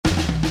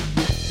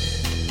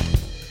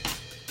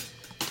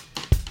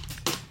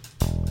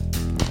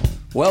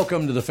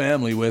Welcome to the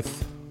family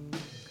with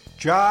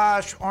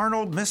Josh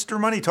Arnold, Mr.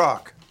 Money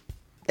Talk.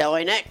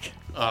 L.A. Nick.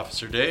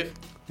 Officer Dave.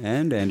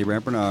 And Andy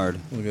Brant Bernard.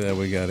 Look at that.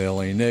 We got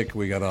L.A. Nick.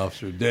 We got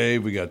Officer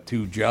Dave. We got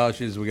two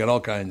Joshes. We got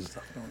all kinds of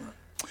stuff going on.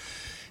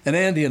 And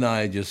Andy and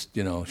I just,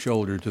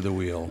 shoulder to the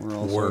wheel. We're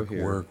also work,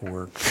 here.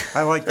 work.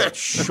 I like that.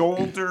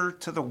 Shoulder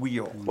to the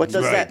wheel. What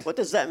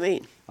does that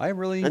mean? I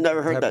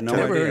never heard that no term.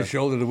 Never idea. heard of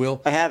shoulder to the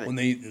wheel? I haven't. When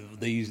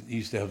they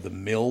used to have the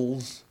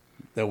mills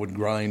that would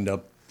grind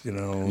up,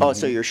 Oh,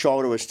 so your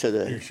shoulder was to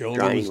the Your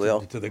shoulder grinding was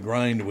wheel. to the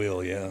grind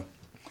wheel, yeah.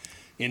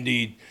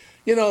 Indeed.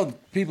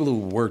 People who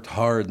worked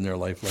hard in their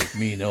life like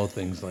me know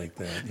things like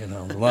that.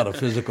 A lot of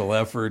physical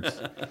effort,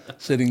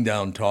 sitting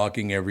down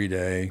talking every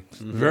day.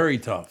 Very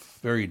tough,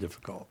 very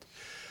difficult.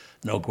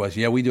 No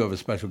question. Yeah, we do have a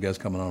special guest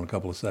coming on in a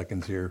couple of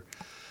seconds here.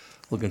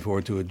 Looking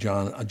forward to it,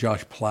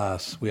 Josh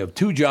Plasse. We have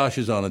two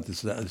Joshes on at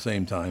the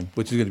same time,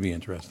 which is going to be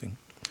interesting.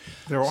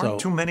 There aren't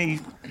too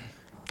many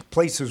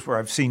places where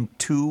I've seen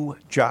two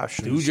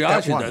Joshes. Two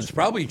Joshes, that's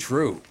probably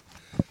true.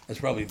 That's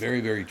probably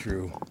very, very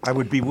true. I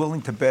would be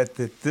willing to bet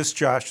that this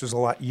Josh is a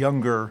lot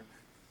younger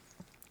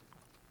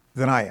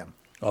than I am.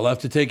 I'll have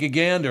to take a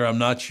gander. I'm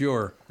not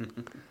sure.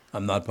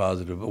 I'm not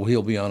positive, but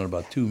he'll be on in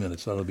about 2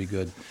 minutes. That'll be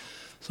good.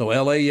 So,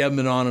 L.A., you haven't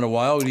been on in a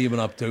while. What have you been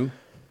up to?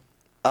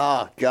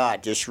 Oh,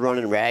 God, just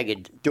running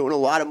ragged. Doing a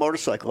lot of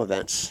motorcycle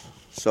events.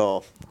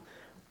 So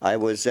I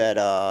was at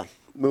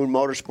Moon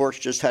Motorsports,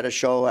 just had a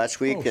show last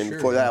week. And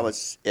before that, I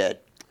was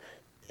at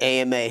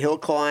AMA hill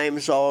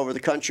climbs all over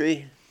the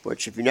country,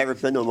 which if you've never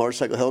been to a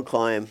motorcycle hill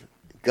climb,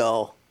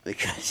 go.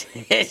 Because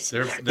They're it's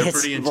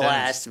pretty a intense.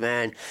 blast,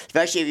 man.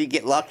 Especially if you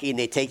get lucky and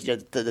they take you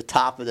to the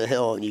top of the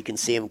hill and you can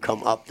see them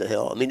come up the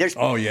hill. I mean, there's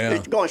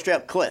going straight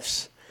up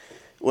cliffs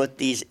with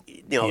these,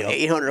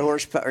 800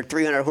 horsepower or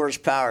 300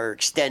 horsepower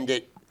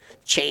extended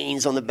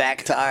chains on the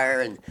back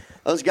tire, and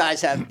those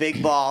guys have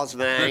big balls,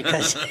 man.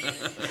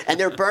 And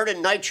they're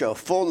burning nitro,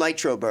 full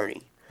nitro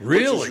burning.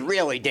 Really? Which is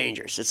really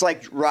dangerous. It's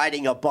like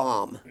riding a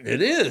bomb.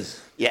 It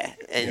is. Yeah.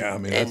 I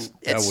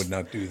would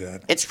not do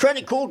that. It's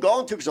pretty cool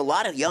going to because a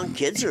lot of young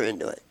kids are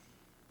into it.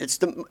 It's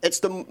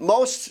the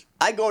most.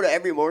 I go to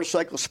every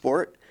motorcycle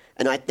sport,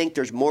 and I think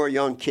there's more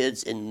young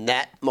kids in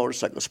that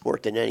motorcycle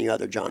sport than any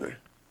other genre.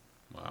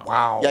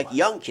 Wow. Like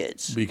young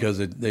kids. Because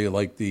they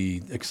like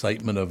the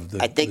excitement of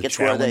the I think it's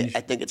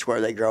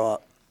where they grow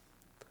up.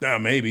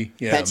 Maybe.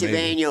 Yeah,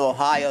 Pennsylvania,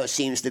 Ohio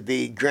seems to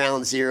be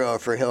ground zero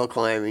for hill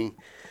climbing.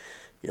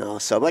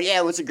 But yeah,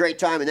 it was a great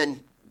time. And then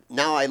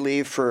now I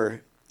leave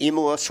for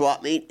Imola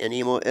swap meet in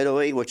Imola,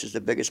 Italy, which is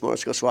the biggest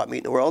motorcycle swap meet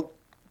in the world.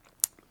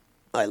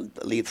 I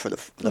leave for the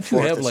 4th You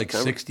have of like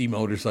September. 60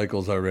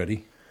 motorcycles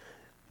already.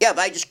 Yeah,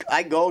 but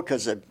I go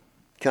because I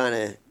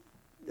kind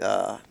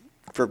of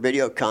for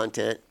video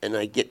content, and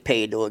I get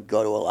paid to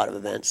go to a lot of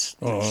events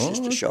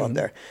just to show up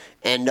there.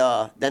 And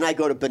then I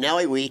go to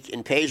Benelli Week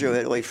in Pesaro,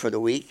 Italy for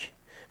the week,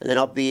 and then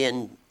I'll be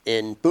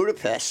in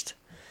Budapest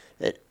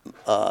at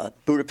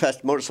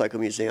Budapest Motorcycle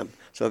Museum.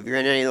 So if you're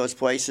in any of those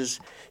places,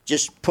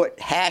 just put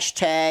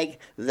hashtag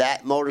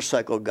that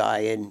motorcycle guy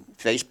in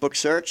Facebook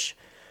search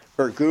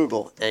or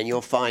Google, and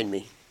you'll find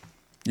me.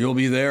 You'll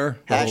be there.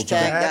 Hashtag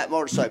that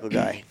motorcycle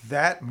guy.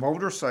 That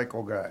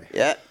motorcycle guy.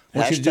 Yeah. I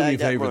want you to do me a Hashtag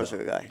that favor,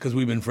 motorcycle guy. because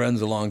we've been friends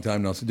a long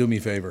time now, so do me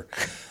a favor.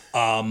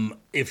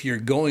 If you're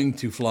going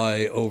to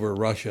fly over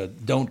Russia,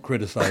 don't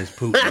criticize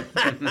Putin.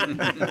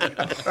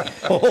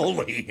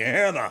 Holy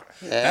Hannah.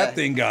 That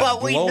thing got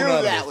But we blown knew out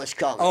of that his- was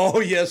coming. Oh,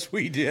 yes,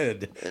 we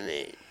did. I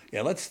mean,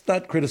 Yeah, let's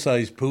not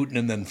criticize Putin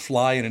and then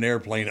fly in an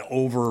airplane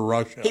over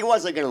Russia. he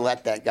wasn't going to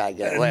let that guy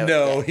get away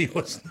No, with he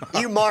was not.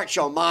 that. You march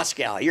on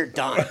Moscow, you're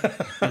done.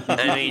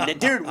 I mean, the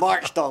dude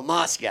marched on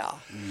Moscow.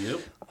 Yep.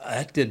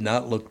 That did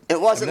not look...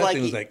 It wasn't that like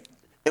thing he, was like...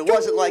 it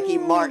wasn't like he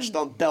marched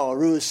on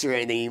Belarus or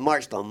anything. He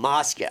marched on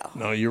Moscow.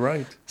 No, you're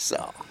right.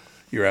 So,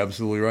 You're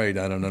absolutely right.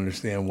 I don't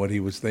understand what he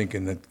was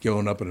thinking, that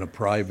going up in a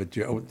private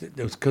jet. It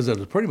was because it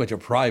was pretty much a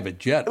private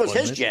jet. It was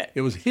wasn't his jet.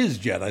 It was his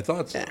jet. I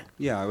thought so. yeah.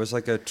 Yeah, it was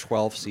like a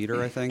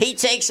 12-seater, I think. He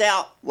takes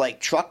out like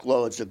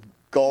truckloads of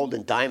gold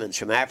and diamonds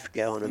from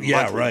Africa on a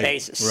monthly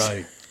basis.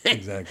 Right.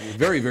 Exactly.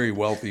 Very, very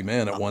wealthy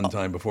man at one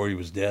time before he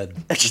was dead.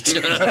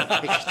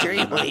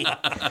 Extremely.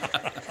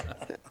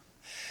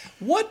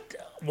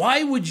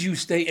 Why would you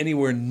stay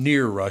anywhere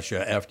near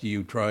Russia after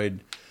you tried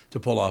to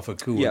pull off a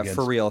coup Yeah, against...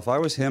 for real. If I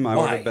was him, I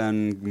Why? would have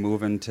been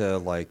moving to,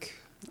 like,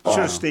 Should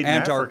have stayed in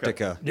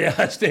Antarctica.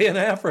 Yeah, stay in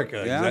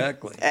Africa. Yeah.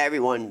 Exactly.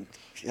 Everyone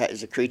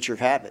is a creature of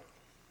habit.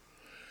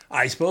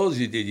 I suppose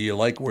you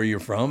like where you're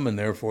from, and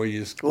therefore you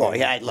just... Well, he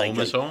had like Home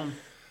is a home.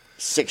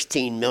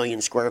 16 million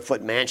square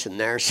foot mansion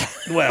there.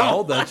 So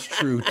Well, that's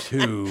true,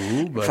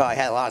 too. But probably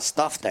had a lot of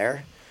stuff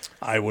there.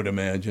 I would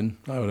imagine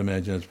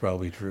it's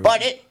probably true.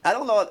 But I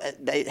don't know.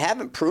 They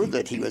haven't proved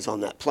that he was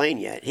on that plane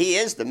yet. He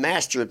is the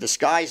master of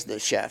disguise, the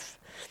chef.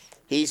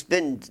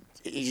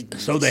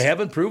 So they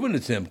haven't proven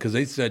it's him, because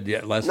they said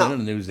last night on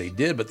the news they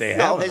did, but they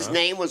haven't. No, his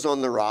name was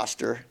on the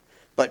roster,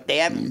 but they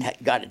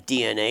haven't got a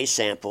DNA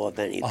sample of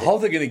anything. How are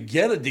they going to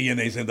get a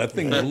DNA sample? That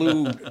thing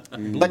blew.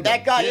 But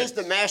that guy is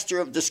the master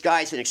of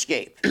disguise and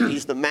escape.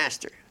 He's the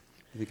master.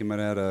 I think he might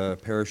have had a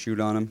parachute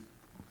on him.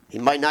 He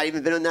might not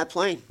even been on that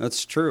plane.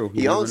 That's true.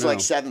 He owns like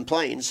 7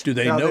 planes. Do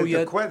they Now, know the,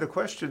 yet? The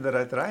question that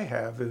I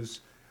have is,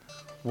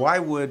 why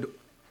would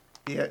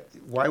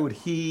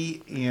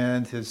he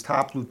and his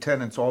top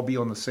lieutenants all be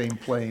on the same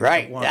plane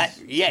Right. at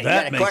once? You got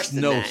That to makes question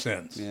no that.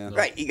 sense. Yeah.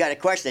 Right, you got to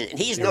question it. And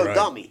he's You're no right.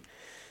 dummy.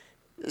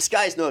 This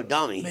guy's no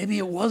dummy. Maybe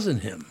it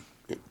wasn't him.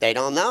 They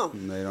don't know.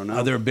 They don't know.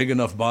 Are there big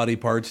enough body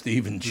parts to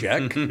even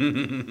check?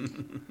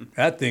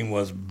 That thing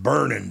was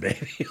burning,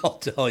 baby. I'll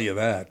tell you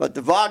that. But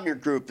the Wagner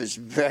Group is a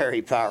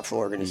very powerful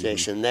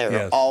organization. They're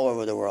Yes. all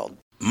over the world.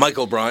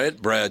 Michael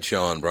Bryant,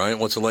 Bradshaw and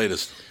Bryant, what's the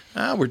latest?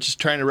 We're just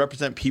trying to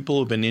represent people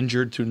who've been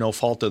injured through no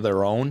fault of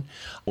their own.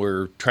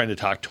 We're trying to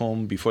talk to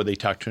them before they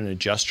talk to an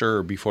adjuster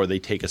or before they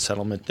take a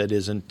settlement that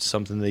isn't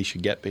something they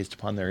should get based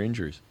upon their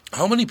injuries.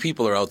 How many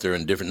people are out there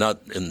in different, not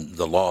in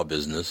the law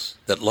business,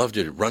 that love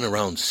to run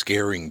around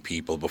scaring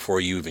people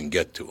before you even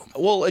get to them?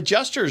 Well,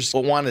 adjusters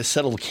want to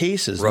settle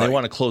cases and Right. they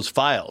want to close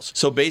files.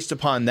 So based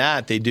upon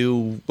that, they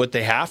do what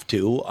they have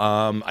to.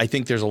 I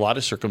think there's a lot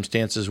of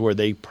circumstances where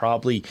they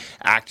probably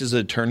act as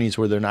attorneys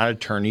where they're not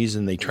attorneys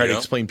and they try to Yeah.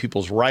 explain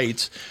people's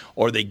rights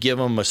or they give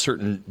them a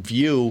certain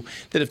view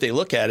that if they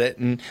look at it.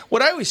 And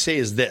what I always say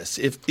is this,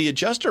 if the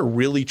adjuster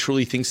really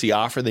truly thinks the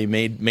offer they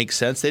made makes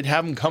sense, they'd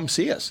have them come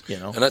see us, you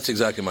know. And that's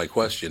exactly my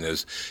question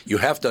is, you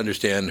have to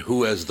understand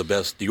who has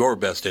your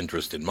best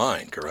interest in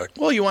mind, correct?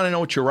 Well, you want to know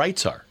what your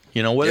rights are.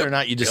 You know, whether Yep. or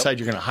not you decide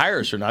you're going to hire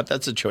us or not,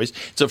 that's a choice.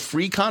 It's a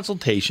free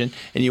consultation,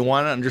 and you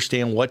want to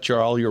understand what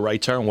all your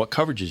rights are and what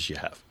coverages you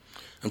have.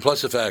 And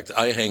plus the fact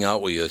I hang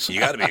out with you, so you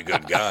got to be a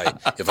good guy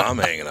if I'm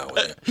hanging out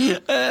with you.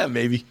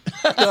 Maybe.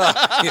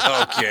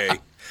 Okay.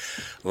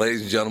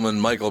 Ladies and gentlemen,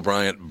 Michael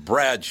Bryant,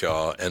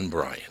 Bradshaw and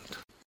Bryant.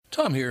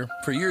 Tom here.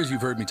 For years,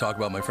 you've heard me talk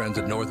about my friends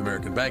at North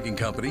American Banking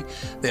Company.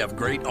 They have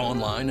great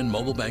online and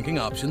mobile banking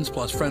options,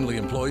 plus friendly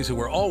employees who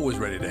are always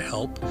ready to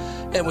help.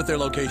 And with their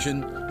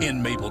location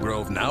in Maple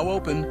Grove now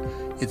open,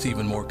 it's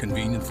even more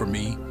convenient for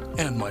me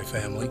and my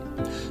family.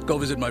 Go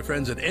visit my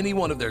friends at any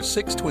one of their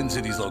 6 Twin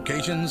Cities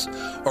locations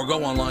or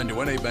go online to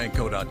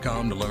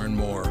nabankco.com to learn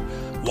more.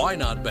 Why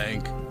not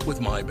bank with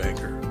my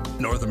banker?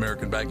 North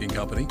American Banking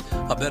Company,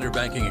 a better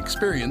banking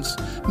experience,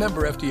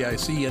 member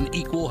FDIC, and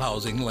equal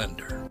housing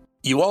lender.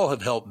 You all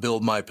have helped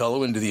build My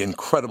Pillow into the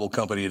incredible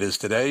company it is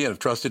today and have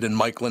trusted in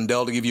Mike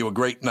Lindell to give you a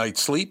great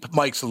night's sleep.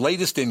 Mike's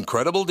latest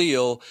incredible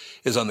deal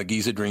is on the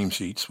Giza Dream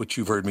Sheets, which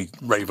you've heard me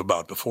rave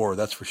about before,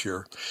 that's for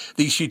sure.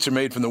 These sheets are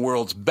made from the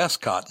world's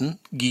best cotton,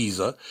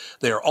 Giza.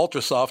 They are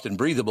ultra soft and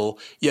breathable,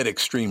 yet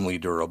extremely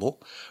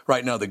durable.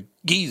 Right now, the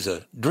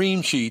Giza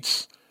Dream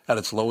Sheets at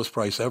its lowest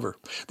price ever.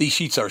 These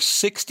sheets are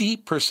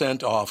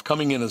 60% off,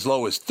 coming in as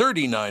low as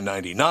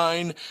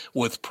 $39.99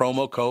 with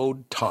promo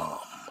code TOM.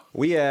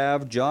 We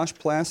have Josh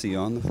Plasse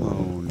on the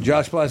phone.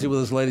 Josh Plasse with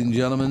us, ladies and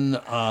gentlemen.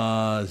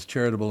 His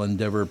charitable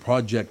endeavor,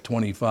 Project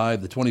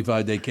 25. The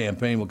 25-day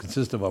campaign will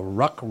consist of a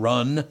ruck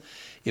run,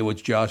 in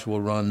which Josh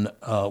will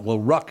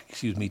ruck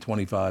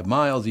 25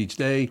 miles each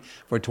day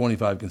for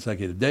 25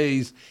 consecutive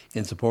days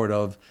in support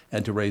of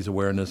and to raise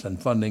awareness and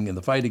funding in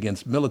the fight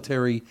against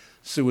military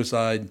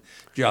suicide.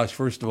 Josh,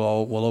 first of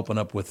all, we'll open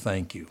up with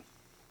thank you.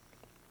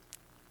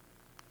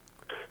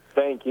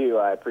 Thank you.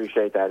 I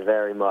appreciate that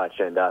very much,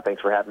 and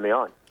thanks for having me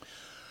on.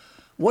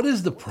 What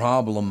is the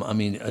problem? I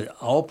mean,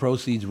 all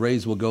proceeds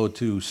raised will go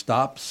to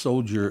Stop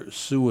Soldier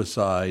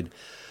Suicide.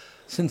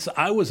 Since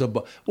I was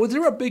was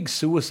there a big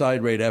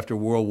suicide rate after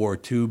World War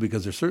II?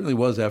 Because there certainly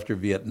was after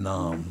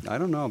Vietnam. I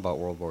don't know about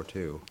World War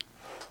II.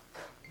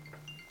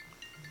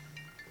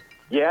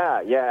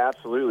 Yeah,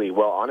 absolutely.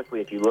 Well,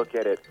 honestly, if you look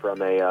at it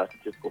from a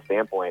statistical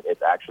standpoint,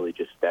 it's actually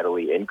just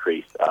steadily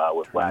increased.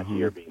 With last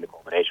year being the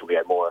culmination, we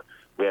had more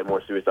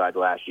suicides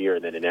last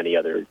year than in any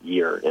other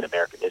year in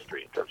American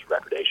history in terms of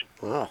recordation.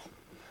 Wow.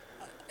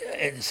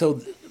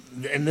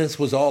 And this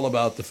was all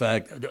about the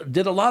fact.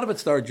 Did a lot of it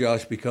start,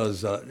 Josh?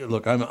 Because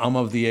look, I'm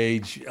of the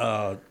age.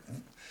 I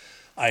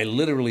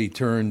literally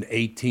turned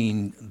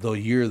 18 the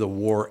year the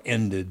war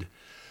ended,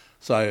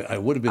 so I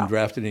would have been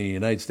drafted in the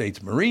United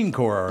States Marine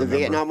Corps. The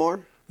Vietnam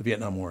War? The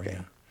Vietnam War,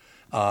 yeah.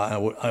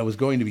 I was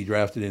going to be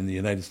drafted in the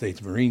United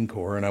States Marine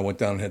Corps, and I went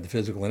down and had the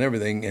physical and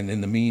everything. And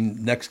in the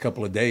next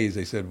couple of days,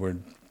 they said,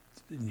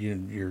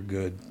 "You're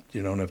good.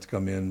 You don't have to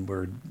come in.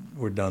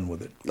 We're done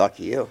with it."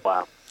 Lucky you.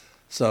 Wow.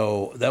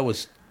 So that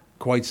was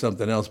quite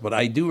something else. But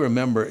I do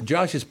remember,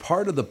 Josh, is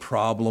part of the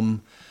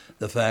problem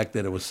the fact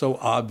that it was so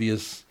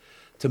obvious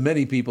to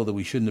many people that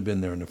we shouldn't have been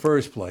there in the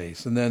first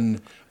place. And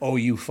then,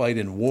 you fight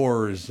in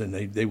wars, and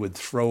they would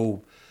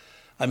throw,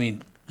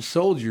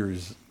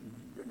 soldiers,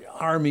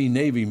 Army,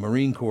 Navy,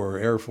 Marine Corps,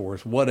 Air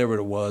Force, whatever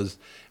it was,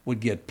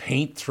 would get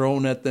paint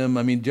thrown at them.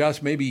 I mean,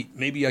 Josh,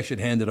 maybe I should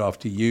hand it off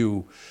to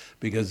you,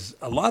 because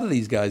a lot of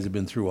these guys have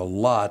been through a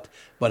lot,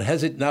 but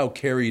has it now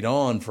carried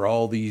on for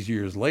all these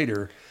years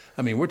later?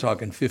 I mean, we're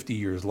talking 50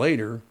 years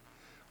later,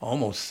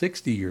 almost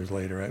 60 years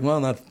later. Right? Well,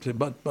 not,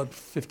 but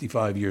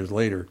 55 years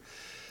later.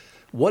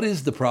 What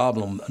is the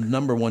problem,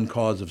 number one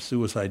cause of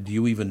suicide? Do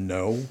you even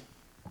know?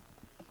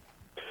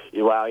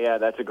 Wow, yeah,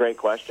 that's a great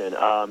question.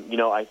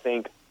 I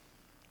think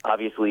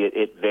obviously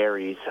it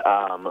varies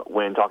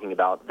when talking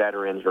about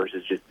veterans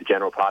versus just the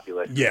general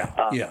populace. Yeah,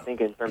 I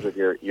think in terms of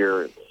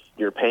your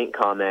paint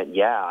comment,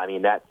 I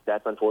mean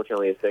that's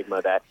unfortunately a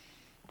stigma that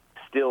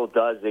still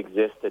does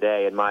exist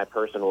today, in my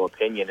personal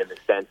opinion, in the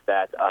sense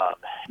that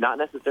not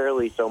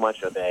necessarily so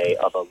much of a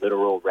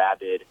literal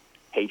rabid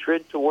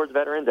hatred towards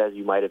veterans as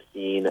you might have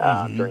seen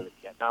during the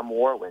Vietnam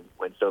War,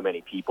 when so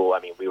many people, I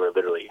mean, we were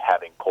literally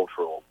having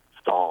cultural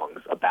songs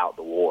about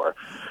the war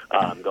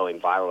going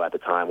viral at the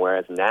time.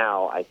 Whereas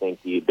now, I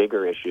think the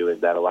bigger issue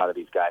is that a lot of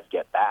these guys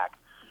get back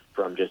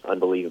from just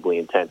unbelievably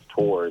intense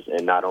tours,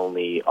 and not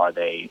only are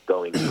they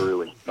going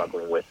through and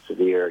struggling with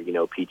severe,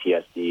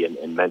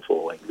 PTSD and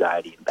mental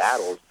anxiety and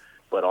battles,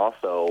 but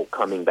also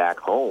coming back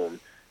home,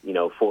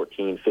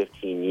 14,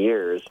 15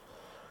 years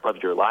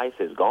of your life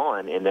is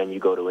gone, and then you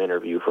go to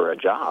interview for a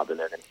job, and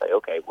they're going to say,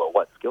 okay, well,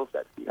 what skill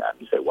sets do you have?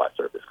 You say, well, I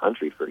served this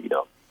country for,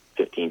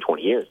 15,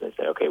 20 years. And they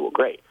say, okay, well,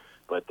 great.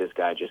 But this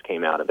guy just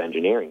came out of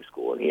engineering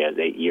school, and he has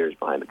 8 years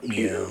behind the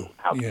computer.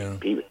 How can you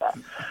compete with that?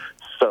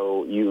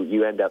 So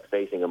you end up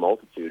facing a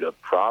multitude of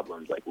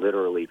problems, like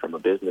literally from a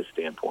business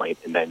standpoint,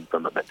 and then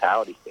from a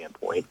mentality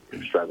standpoint,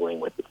 you're struggling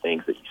with the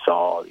things that you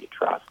saw, the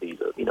atrocities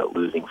of,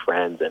 losing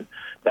friends and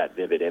that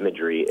vivid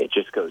imagery. It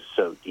just goes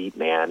so deep,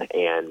 man.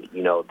 And,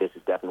 this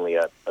is definitely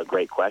a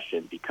great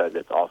question because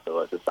it's also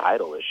a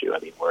societal issue. I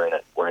mean, we're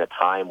in a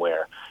time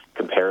where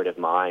comparative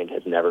mind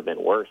has never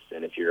been worse.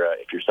 And if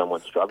you're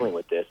someone struggling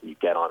with this and you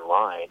get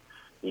online,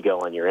 you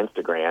go on your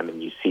Instagram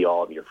and you see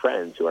all of your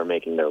friends who are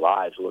making their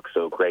lives look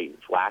so great and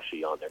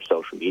flashy on their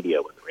social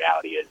media when the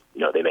reality is,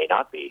 they may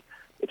not be.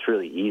 It's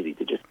really easy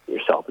to just put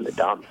yourself in the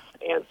dumps.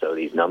 And so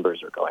these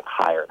numbers are going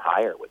higher and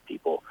higher with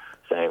people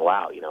saying,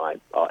 wow,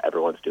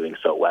 everyone's doing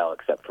so well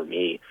except for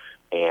me.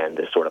 And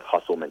this sort of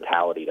hustle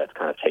mentality that's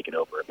kind of taken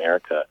over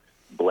America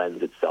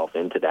blends itself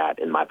into that,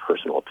 in my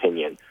personal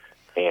opinion.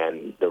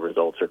 And the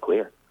results are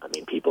clear. I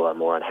mean, people are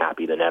more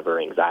unhappy than ever.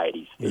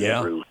 Anxiety's through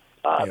the roof.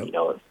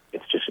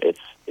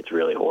 It's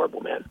really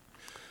horrible, man.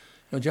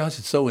 Josh,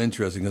 it's so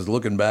interesting because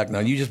looking back now,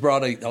 you just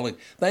brought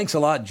thanks a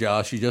lot,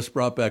 Josh. You just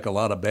brought back a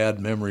lot of bad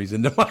memories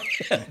into my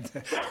head.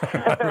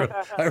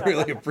 I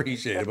really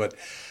appreciate it. But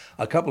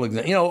a couple of,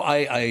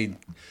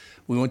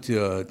 we went to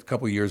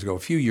a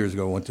few years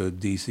ago, went to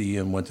D.C.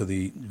 and went to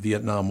the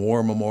Vietnam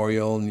War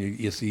Memorial, and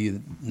you see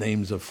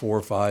names of 4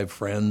 or 5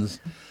 friends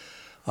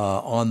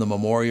on the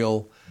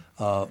memorial.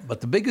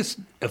 But the biggest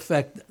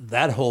effect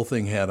that whole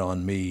thing had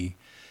on me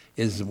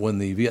is when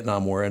the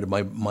Vietnam War ended.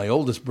 My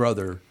oldest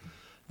brother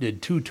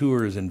did 2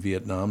 tours in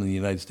Vietnam in the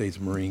United States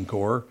Marine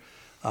Corps.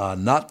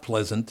 Not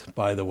pleasant,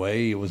 by the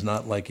way. It was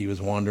not like he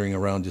was wandering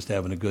around just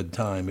having a good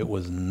time. It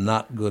was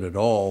not good at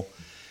all.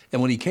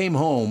 And when he came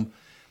home,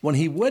 when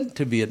he went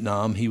to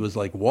Vietnam, he was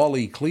like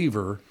Wally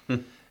Cleaver.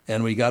 And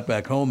when he got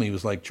back home, he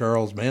was like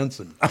Charles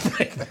Manson. I'm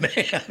like,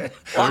 man.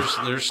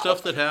 There's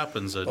stuff that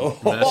happens that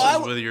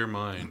messes with your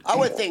mind. I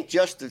would think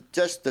just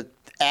the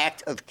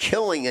act of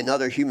killing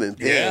another human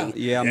being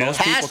most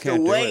people has to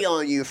can't do weigh it.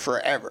 on you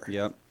forever.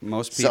 Yep,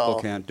 most people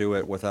can't do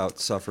it without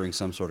suffering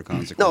some sort of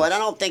consequence. No, and I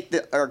don't think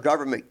that our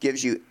government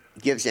gives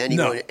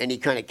anyone any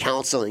kind of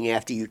counseling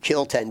after you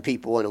kill 10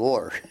 people in a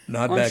war.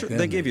 Not back then.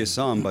 They give you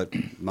some, but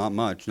not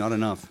much, not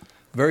enough.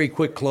 Very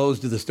quick close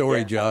to the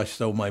story, Josh.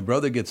 So my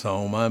brother gets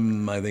home.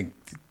 I'm, I think,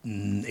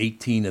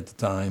 18 at the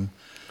time.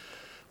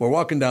 We're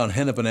walking down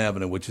Hennepin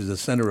Avenue, which is the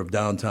center of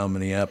downtown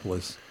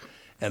Minneapolis.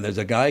 And there's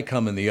a guy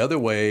coming the other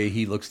way.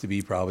 He looks to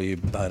be probably,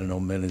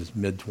 in his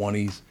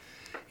mid-20s.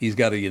 He's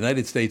got a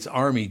United States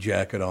Army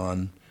jacket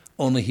on,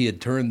 only he had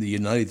turned the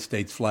United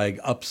States flag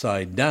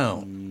upside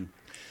down.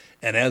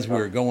 And as we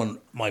were going,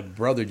 my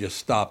brother just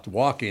stopped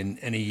walking,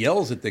 and he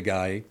yells at the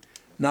guy,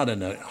 not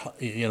in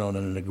in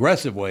an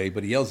aggressive way,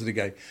 but he yells at the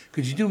guy,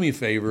 "Could you do me a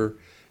favor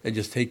and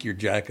just take your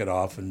jacket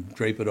off and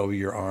drape it over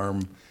your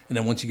arm, and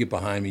then once you get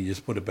behind me, you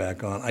just put it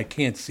back on? I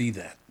can't see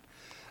that."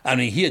 I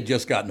mean, he had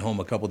just gotten home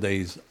a couple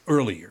days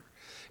earlier.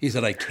 He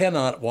said, "I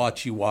cannot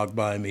watch you walk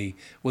by me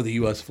with a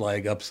U.S.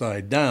 flag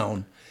upside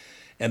down."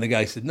 And the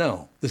guy said,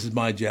 "No, this is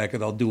my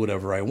jacket. I'll do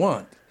whatever I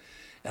want."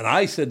 And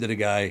I said to the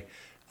guy,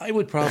 "I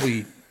would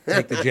probably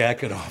take the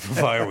jacket off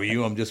if I were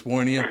you. I'm just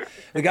warning you."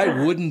 The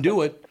guy wouldn't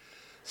do it.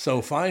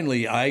 So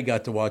finally, I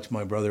got to watch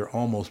my brother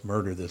almost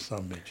murder this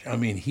sumbitch. I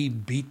mean, he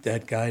beat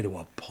that guy to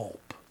a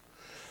pulp.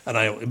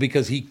 And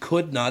because he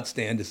could not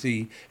stand to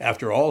see,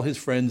 after all his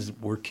friends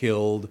were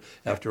killed,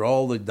 after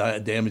all the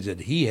damage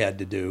that he had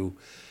to do,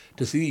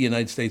 to see the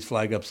United States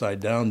flag upside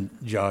down,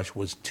 Josh,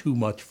 was too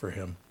much for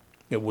him.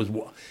 It was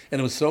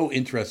so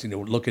interesting to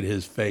look at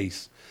his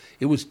face.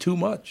 It was too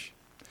much.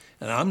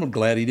 And I'm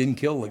glad he didn't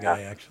kill the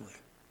guy, actually.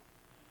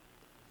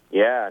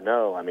 Yeah,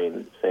 no, I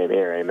mean, same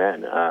here,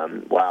 amen.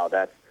 Wow,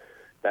 that's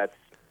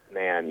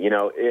man,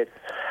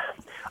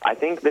 I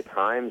think the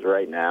times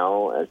right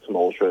now, as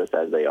tumultuous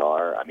as they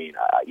are, I mean,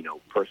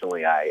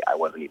 personally, I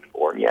wasn't even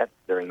born yet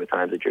during the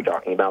times that you're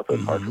talking about, so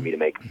it's hard for me to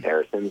make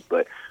comparisons.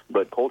 But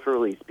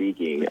culturally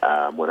speaking,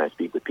 when I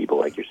speak with people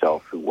like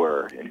yourself who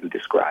were and who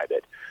describe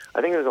it,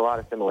 I think there's a lot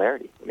of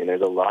similarity. I mean,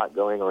 there's a lot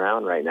going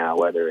around right now,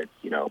 whether it's,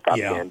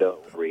 propaganda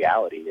or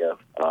reality of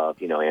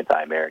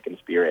anti-American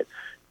spirit.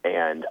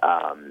 And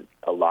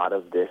a lot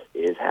of this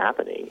is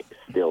happening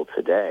still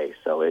today.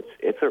 So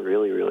it's a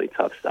really, really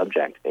tough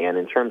subject. And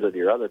in terms of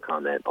your other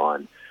comment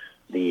on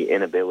the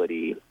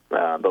inability,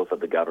 both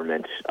of the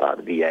government,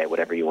 the VA,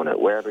 whatever you want to,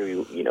 wherever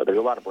there's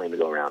a lot of blame to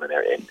go around in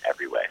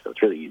every way. So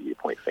it's really easy to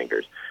point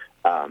fingers.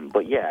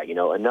 But yeah,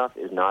 enough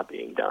is not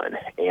being done.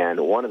 And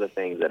one of the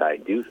things that I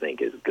do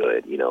think is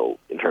good,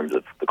 in terms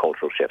of the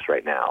cultural shifts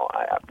right now,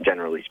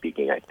 generally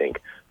speaking, I think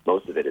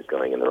most of it is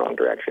going in the wrong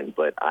direction.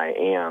 But I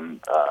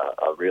am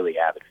a really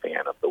avid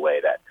fan of the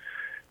way that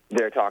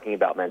they're talking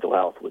about mental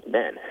health with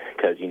men.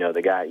 Because,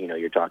 the guy,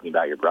 you're talking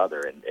about your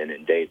brother, and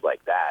in days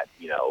like that,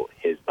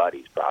 his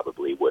buddies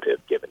probably would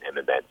have given him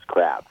immense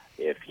crap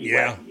if he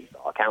went and he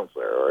saw a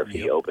counselor or if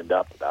he opened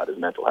up about his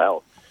mental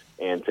health.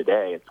 And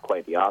today it's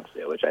quite the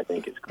opposite, which I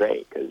think is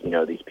great because,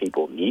 these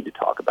people need to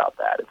talk about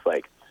that. It's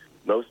like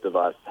most of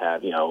us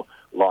have,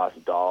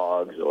 lost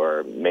dogs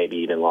or maybe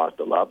even lost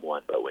a loved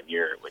one. But when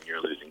you're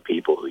losing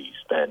people who you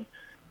spend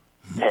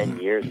 10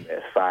 years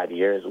with, 5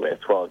 years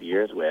with, 12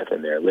 years with,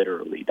 and they're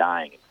literally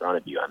dying in front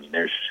of you, I mean,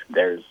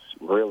 there's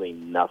really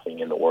nothing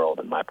in the world,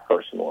 in my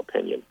personal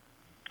opinion,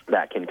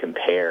 that can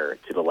compare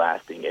to the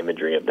lasting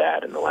imagery of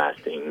that and the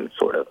lasting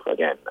sort of,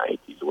 again, I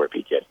hate to use the word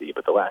PTSD,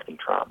 but the lasting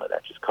trauma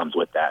that just comes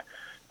with that.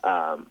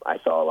 I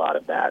saw a lot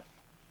of that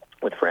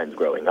with friends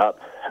growing up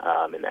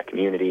in that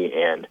community,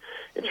 and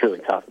it's really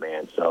tough,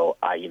 man. So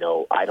I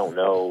don't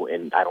know,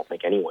 and I don't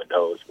think anyone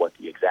knows what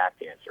the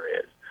exact answer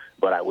is,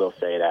 but I will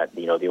say that,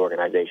 the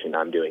organization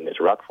I'm doing this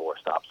ruck for,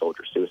 Stop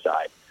Soldier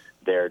Suicide,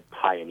 they're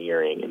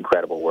pioneering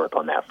incredible work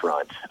on that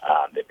front.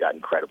 They've got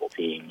incredible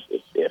teams.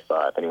 If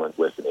anyone's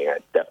listening, I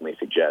definitely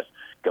suggest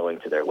going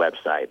to their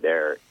website.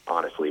 They're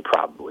honestly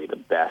probably the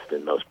best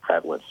and most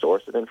prevalent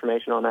source of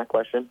information on that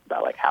question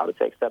about like how to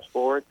take steps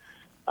forward.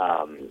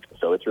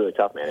 So it's really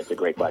tough, man. It's a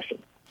great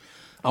question.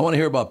 I want to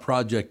hear about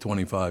Project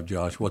 25,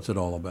 Josh. What's it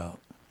all about?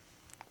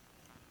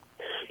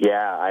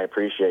 Yeah, I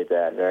appreciate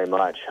that very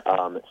much.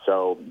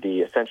 So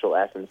the essential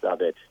essence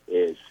of it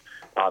is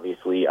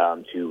obviously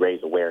to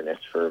raise awareness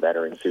for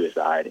veteran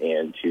suicide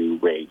and to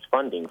raise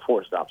funding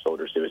for Stop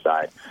Soldier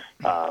Suicide.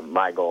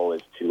 My goal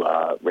is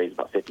to raise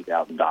about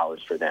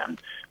 $50,000 for them,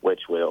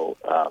 which will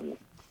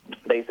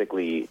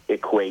basically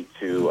equate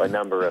to a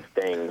number of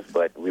things,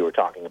 but we were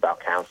talking about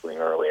counseling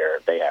earlier.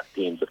 They have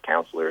teams of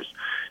counselors.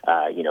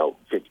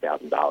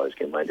 $50,000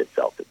 can lend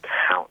itself to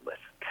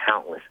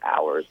countless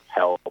hours of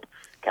help,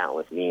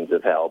 countless means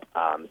of help.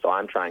 So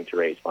I'm trying to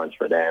raise funds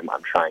for them.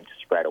 I'm trying to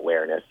spread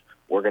awareness.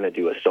 We're going to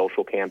do a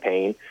social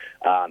campaign.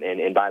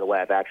 And by the way,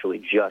 I've actually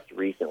just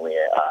recently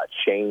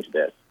changed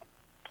this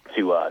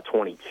to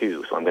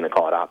 22. So I'm going to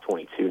call it Op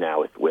 22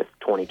 now with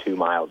 22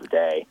 miles a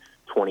day,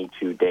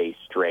 22 days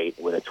straight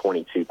with a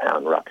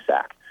 22-pound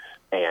rucksack.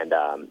 And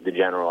the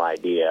general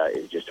idea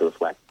is just to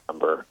reflect the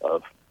number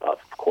of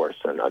course,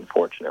 and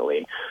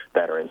unfortunately,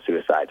 veteran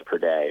suicides per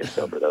day.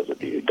 So for those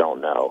of you who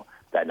don't know,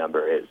 that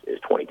number is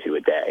 22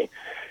 a day.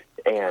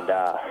 And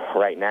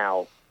right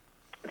now,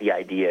 the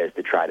idea is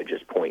to try to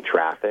just point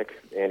traffic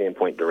and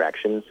point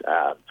directions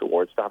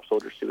towards Stop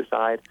Soldier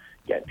Suicide,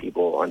 get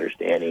people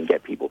understanding,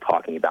 get people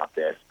talking about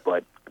this.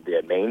 But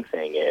the main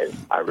thing is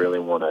I really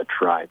want to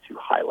try to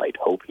highlight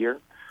hope here.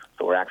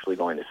 So we're actually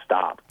going to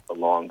stop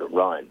along the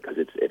run because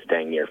it's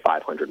dang near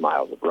 500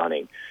 miles of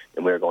running,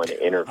 and we're going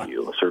to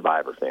interview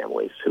survivor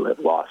families who have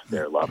lost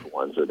their loved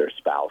ones or their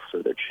spouse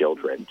or their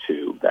children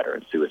to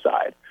veteran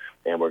suicide.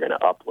 And we're going to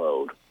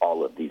upload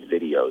all of these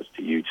videos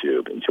to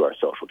YouTube and to our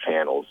social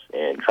channels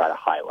and try to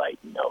highlight,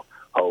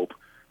 hope,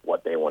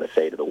 what they want to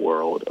say to the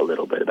world, a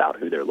little bit about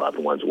who their loved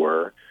ones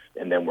were.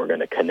 And then we're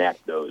going to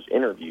connect those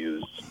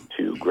interviews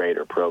to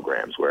greater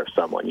programs where if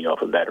someone,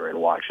 if a veteran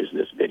watches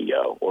this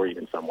video or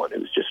even someone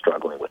who's just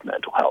struggling with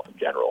mental health in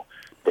general,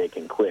 they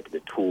can click the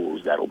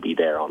tools that will be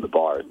there on the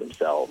bars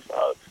themselves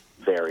of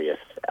various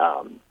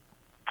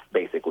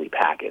basically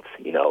packets,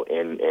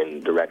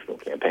 in directional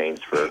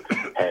campaigns for,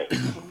 hey,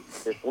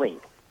 this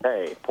link,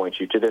 hey, point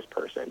you to this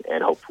person,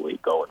 and hopefully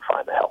go and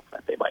find the help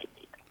that they might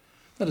need.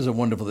 That is a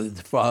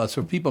wonderful,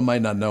 so people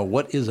might not know,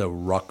 what is a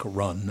ruck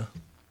run?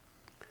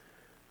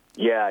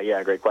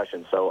 Yeah, great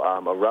question. So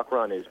a ruck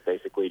run is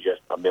basically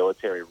just a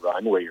military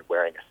run where you're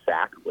wearing a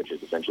sack, which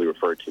is essentially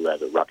referred to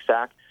as a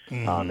rucksack.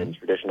 In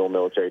traditional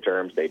military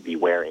terms, they'd be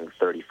wearing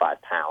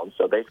 35 pounds.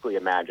 So basically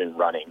imagine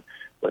running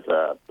with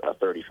a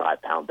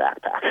 35-pound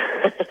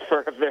backpack for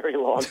a very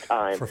long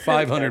time. For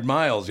 500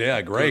 miles,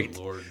 yeah, great.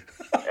 Good Lord.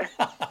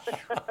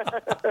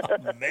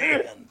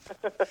 Man.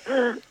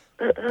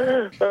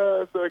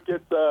 So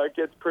it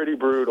gets pretty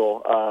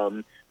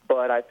brutal.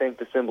 But I think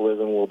the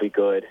symbolism will be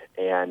good,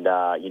 and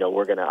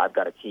I've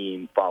got a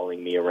team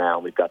following me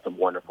around. We've got some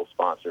wonderful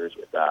sponsors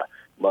with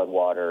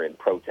Mudwater and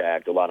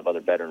Protect, a lot of other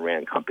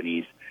veteran-ran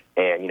companies.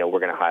 And, we're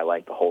going to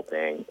highlight the whole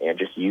thing and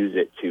just use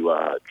it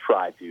to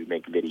try to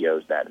make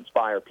videos that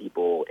inspire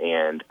people.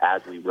 And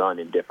as we run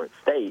in different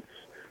states,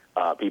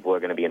 people are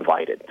going to be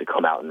invited to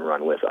come out and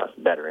run with us,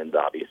 veterans,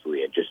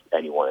 obviously, and just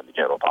anyone in the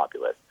general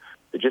populace.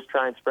 So just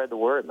try and spread the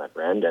word, my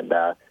friend, and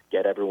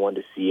get everyone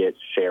to see it,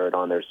 share it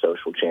on their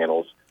social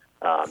channels.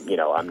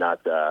 I'm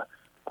not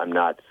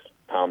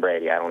Tom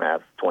Brady. I don't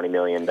have 20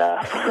 million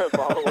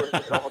followers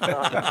at all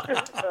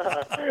times.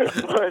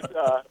 But,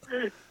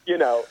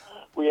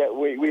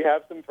 we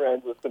have some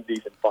friends with some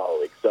decent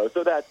following. So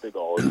that's the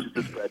goal, is just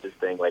to spread this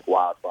thing like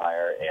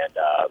wildfire and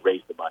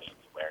raise the money and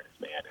the awareness,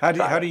 man.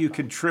 How do you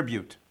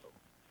contribute?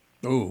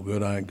 Oh,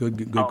 good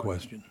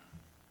question.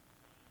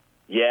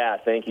 Yeah,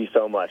 thank you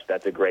so much.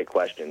 That's a great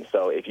question.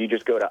 So if you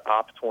just go to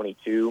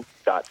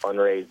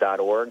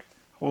ops22.fundraise.org.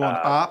 Hold on,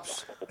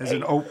 ops as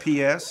in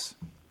OPS?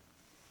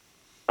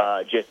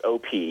 Just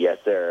OP, yes,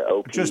 sir.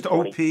 OP. Just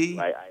OP?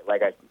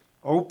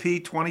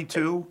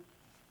 OP22.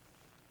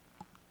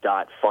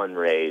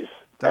 .fundraise.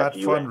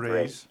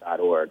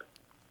 .fundraise.org.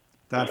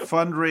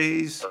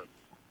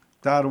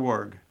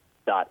 .fundraise.org.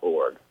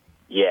 .org.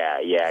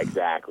 Yeah,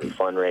 exactly.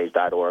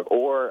 Fundraise.org.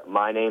 Or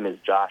my name is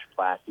Josh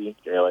Plasse,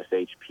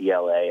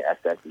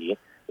 JOSHPLASSE.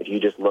 If you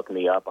just look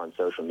me up on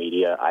social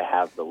media, I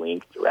have the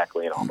link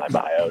directly in all my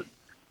bios.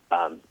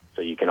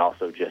 So you can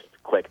also just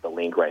click the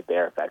link right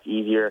there if that's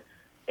easier.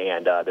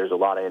 And there's a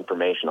lot of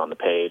information on the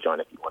page on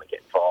if you want to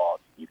get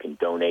involved. You can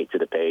donate to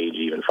the page.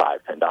 Even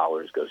 $5,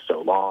 $10 goes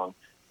so long.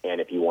 And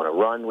if you want to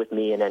run with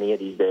me in any of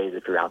these days,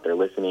 if you're out there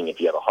listening, if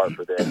you have a heart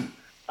for this,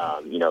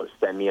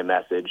 send me a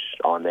message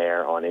on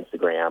there on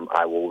Instagram.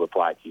 I will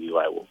reply to you.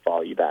 I will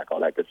follow you back, all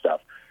that good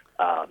stuff.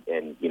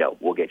 And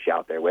we'll get you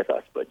out there with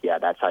us. But, yeah,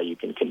 that's how you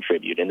can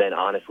contribute. And then,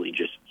 honestly,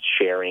 just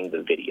sharing the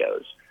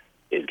videos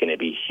is going to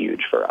be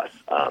huge for us.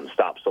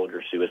 Stop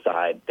Soldier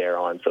Suicide, they're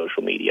on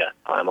social media.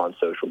 I'm on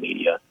social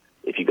media.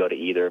 If you go to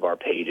either of our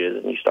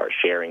pages and you start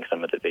sharing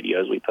some of the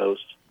videos we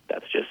post,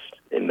 that's just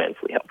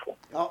immensely helpful.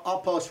 I'll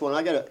post one.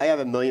 I have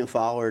 1 million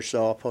followers,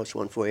 so I'll post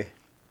one for you.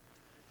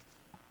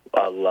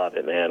 I love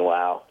it, man.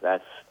 Wow.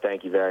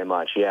 Thank you very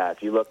much. Yeah,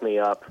 if you look me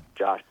up,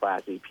 Josh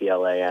Plasse,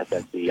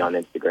 PLASSE on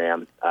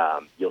Instagram,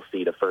 you'll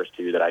see the first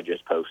two that I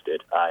just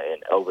posted.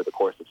 And over the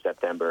course of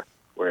September,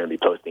 we're going to be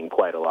posting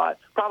quite a lot,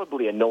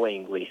 probably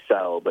annoyingly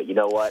so. But you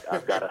know what?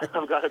 I've got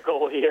a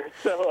goal here,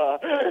 so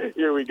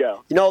here we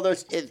go.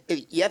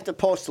 You have to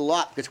post a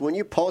lot, because when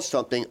you post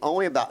something,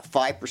 only about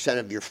 5%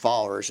 of your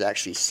followers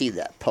actually see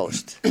that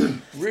post.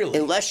 Really?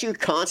 Unless you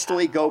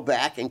constantly go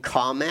back and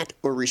comment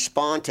or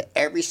respond to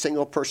every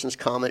single person's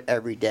comment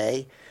every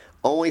day,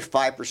 only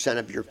 5%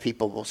 of your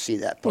people will see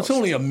that post. Well, it's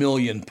only 1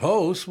 million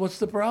posts. What's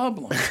the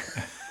problem?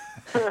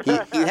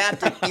 you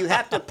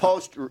have to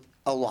post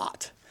a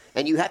lot.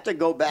 And you have to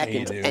go back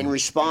and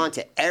respond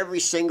to every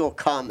single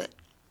comment.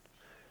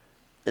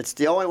 It's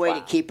the only way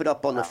to keep it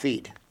up on the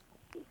feed.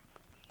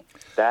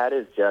 That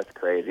is just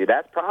crazy.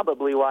 That's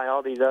probably why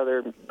all these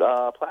other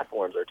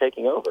platforms are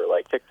taking over,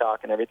 like TikTok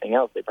and everything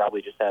else. They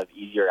probably just have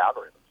easier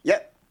algorithms.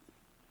 Yep.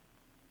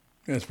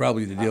 That's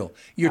probably the deal.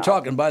 You're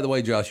talking, by the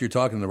way, Josh, you're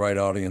talking to the right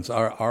audience.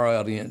 Our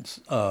audience,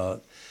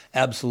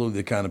 absolutely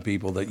the kind of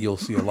people that you'll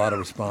see a lot of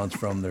response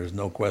from. There's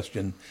no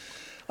question.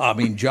 I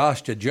mean,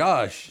 Josh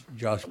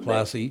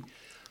Plasse.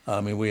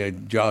 I mean, we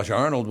had Josh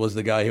Arnold was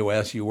the guy who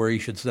asked you where he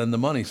should send the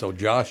money. So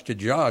Josh to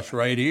Josh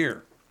right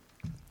here.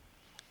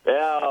 Yeah,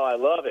 I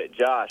love it.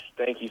 Josh,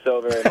 thank you so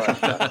very much.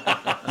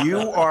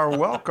 You are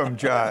welcome,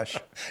 Josh.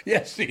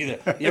 Yes, see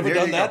that. You ever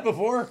done that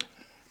before?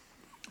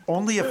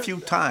 Only a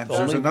few times.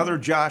 There's another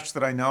Josh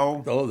that I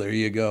know. Oh, there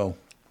you go.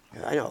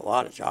 I know a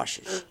lot of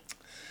Joshes.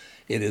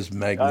 It is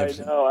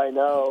magnificent. I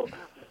know.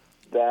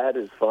 That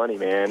is funny,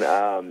 man.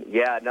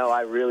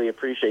 I really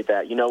appreciate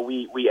that.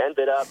 We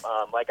ended up,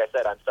 like I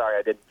said, I'm sorry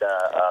I didn't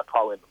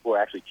call in before.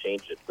 I actually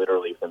changed it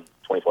literally within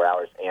 24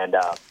 hours. And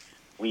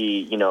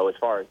we, as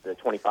far as the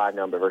 25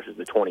 number versus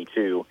the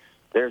 22,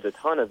 there's a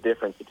ton of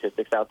different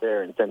statistics out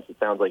there. And since it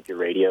sounds like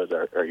your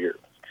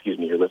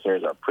your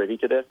listeners are privy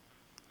to this,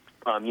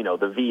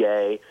 the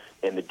VA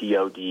and the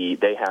DOD,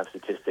 they have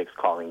statistics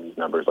calling these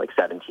numbers like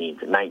 17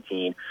 to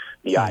 19.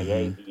 The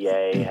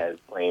IAVA has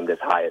claimed as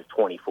high as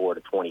 24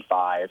 to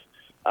 25.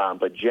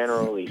 But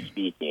generally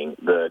speaking,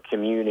 the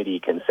community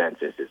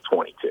consensus is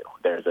 22.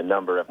 There's a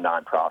number of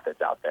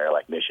nonprofits out there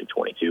like Mission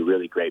 22,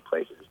 really great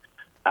places,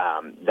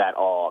 that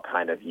all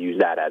kind of use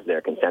that as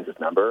their consensus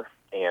number.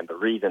 And the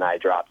reason I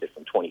dropped it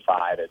from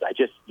 25 is I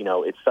just,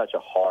 it's such a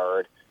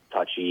hard,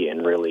 touchy,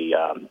 and really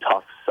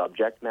tough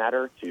subject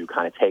matter to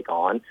kind of take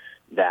on,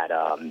 that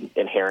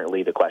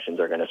inherently the questions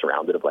are going to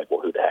surround it of like,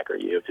 well, who the heck are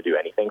you to do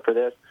anything for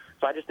this?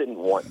 So I just didn't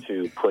want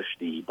to push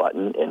the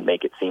button and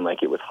make it seem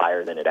like it was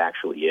higher than it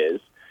actually is,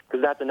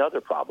 because that's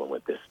another problem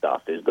with this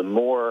stuff is the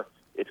more,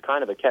 it's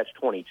kind of a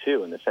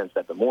catch-22 in the sense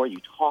that the more you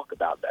talk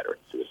about veteran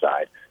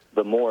suicide,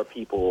 the more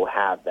people will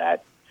have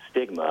that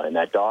stigma and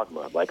that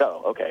dogma of like,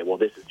 oh, okay, well,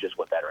 this is just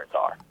what veterans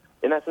are.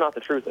 And that's not the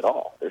truth at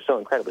all. They're so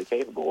incredibly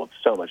capable of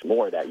so much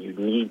more that you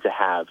need to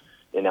have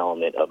an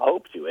element of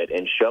hope to it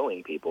and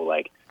showing people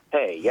like,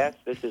 hey, yes,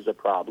 this is a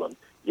problem.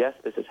 Yes,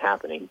 this is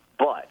happening,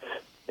 but,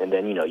 and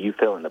then, you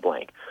fill in the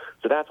blank.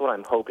 So that's what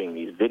I'm hoping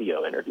these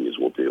video interviews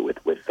will do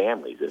with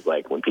families is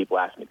like when people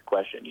ask me the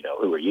question,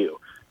 who are you?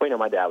 Well,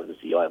 my dad was a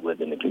CEO. I've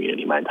lived in the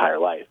community my entire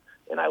life,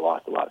 and I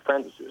lost a lot of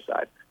friends to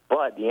suicide.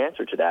 But the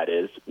answer to that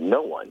is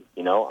no one.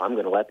 I'm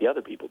going to let the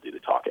other people do the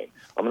talking.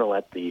 I'm going to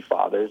let the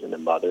fathers and the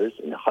mothers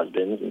and the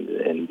husbands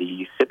and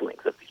the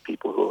siblings of these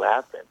people who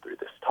have been through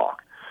this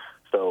talk.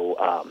 So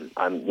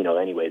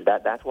anyways,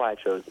 that's why I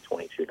chose the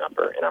 22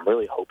 number, and I'm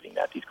really hoping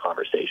that these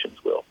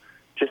conversations will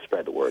just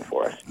spread the word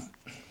for us.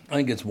 I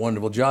think it's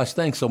wonderful. Josh,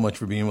 thanks so much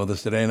for being with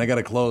us today. And I got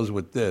to close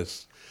with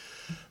this,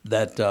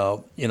 that,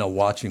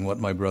 watching what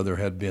my brother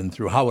had been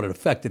through, how it had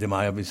affected him.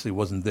 I obviously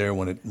wasn't there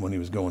when he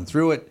was going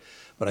through it,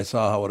 but I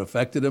saw how it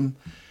affected him.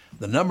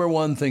 The number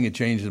one thing it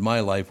changed in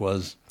my life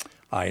was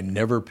I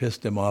never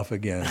pissed him off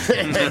again.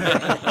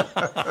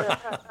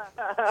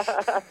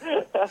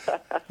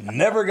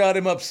 Never got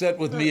him upset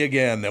with me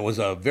again. That was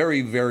a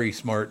very, very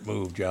smart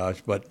move,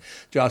 Josh. But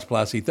Josh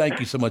Plasse, thank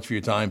you so much for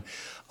your time.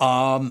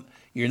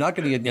 You're not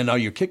going to get,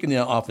 you're kicking it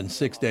off in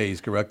 6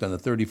 days, correct? On the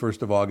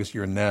 31st of August,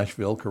 you're in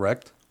Nashville,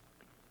 correct?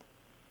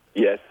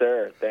 Yes,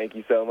 sir. Thank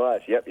you so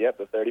much. Yep,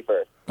 the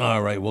 31st.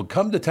 All right. Well,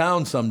 come to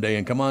town someday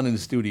and come on in the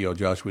studio,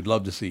 Josh. We'd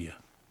love to see you.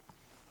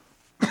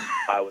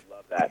 I would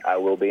love that. I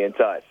will be in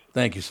touch.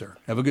 Thank you, sir.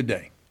 Have a good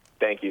day.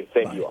 Thank you.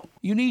 Same to you all.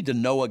 You need to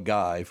know a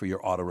guy for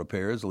your auto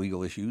repairs,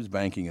 legal issues,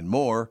 banking, and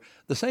more.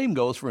 The same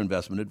goes for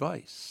investment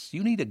advice.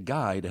 You need a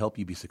guy to help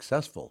you be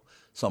successful,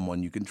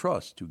 someone you can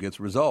trust, who gets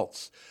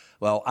results.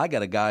 Well, I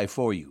got a guy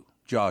for you,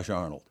 Josh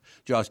Arnold.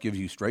 Josh gives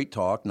you straight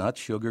talk, not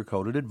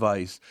sugar-coated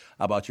advice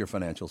about your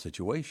financial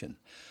situation.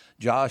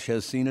 Josh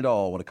has seen it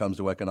all when it comes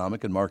to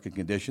economic and market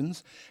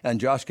conditions, and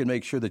Josh can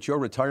make sure that your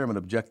retirement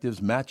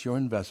objectives match your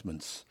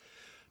investments.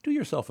 Do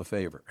yourself a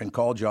favor and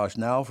call Josh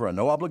now for a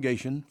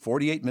no-obligation,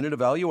 48-minute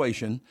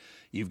evaluation.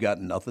 You've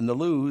got nothing to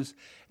lose,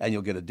 and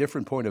you'll get a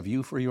different point of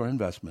view for your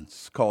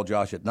investments. Call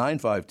Josh at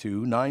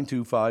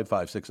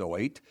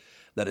 952-925-5608.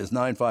 That is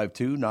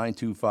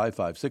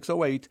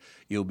 952-925-5608.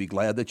 You'll be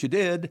glad that you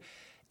did.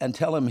 And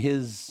tell him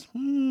his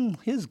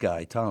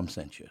guy, Tom,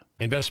 sent you.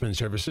 Investment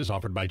services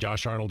offered by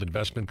Josh Arnold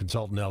Investment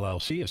Consultant,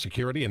 LLC, a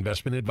security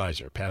investment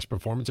advisor. Past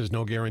performance is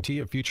no guarantee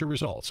of future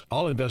results.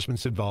 All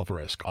investments involve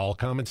risk. All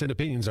comments and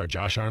opinions are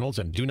Josh Arnold's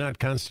and do not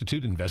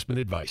constitute investment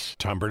advice.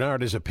 Tom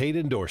Bernard is a paid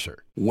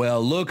endorser.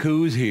 Well, look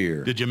who's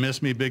here. Did you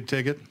miss me, Big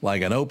Ticket?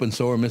 Like an open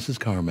sore Mrs.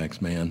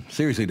 Carmax, man.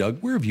 Seriously, Doug,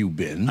 where have you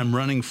been? I'm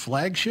running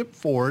Flagship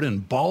Ford in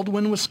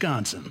Baldwin,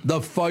 Wisconsin.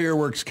 The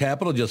fireworks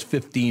capital, just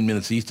 15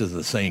 minutes east of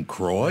the St.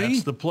 Croix?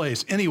 That's the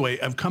place.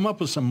 Anyway, I've come up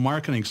with some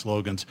marketing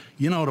slogans,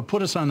 to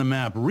put us on the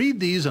map.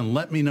 Read these and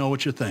let me know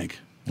what you think.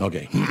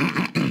 Okay.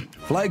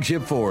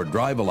 Flagship Ford,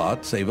 drive a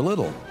lot, save a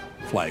little.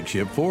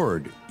 Flagship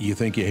Ford, you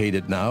think you hate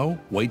it now?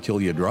 Wait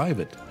till you drive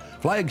it.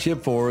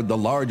 Flagship Ford, the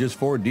largest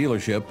Ford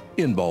dealership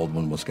in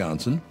Baldwin,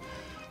 Wisconsin.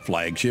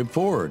 Flagship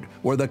Ford,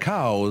 where the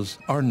cows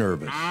are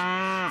nervous.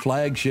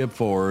 Flagship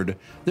Ford,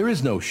 there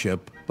is no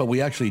ship, but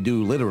we actually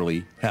do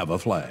literally have a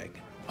flag.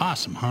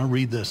 Awesome, huh?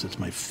 Read this. It's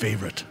my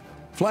favorite.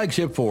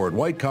 Flagship Ford,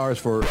 white cars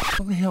for...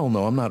 Oh, hell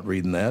no, I'm not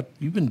reading that.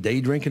 You've been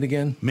day drinking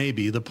again?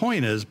 Maybe. The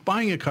point is,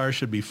 buying a car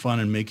should be fun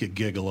and make you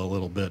giggle a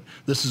little bit.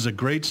 This is a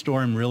great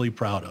store I'm really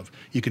proud of.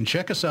 You can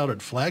check us out at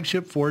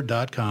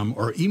flagshipford.com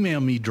or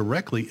email me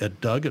directly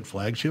at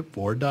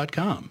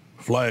doug@flagshipford.com.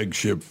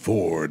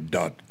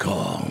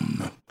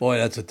 Flagshipford.com. Boy,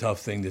 that's a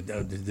tough thing to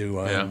do.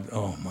 Yeah.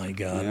 Oh, my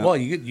God. Yeah. Well,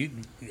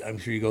 I'm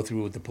sure you go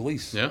through with the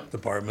police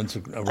departments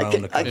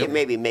around the I country. could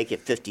maybe make it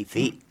 50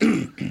 feet.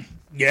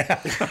 Yeah.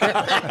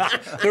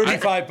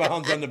 35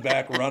 pounds on the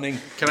back running.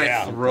 Can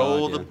I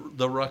throw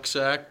the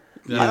rucksack?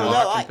 Then I don't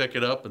walk know, and pick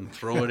it up and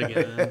throw it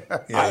again?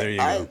 Yeah, there you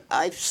go.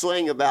 I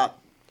sling about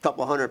a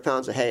couple 100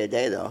 pounds of hay a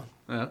day, though.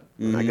 Yeah.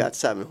 I got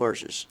 7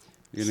 horses.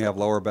 You're going to have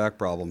lower back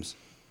problems.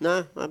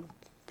 No, I'm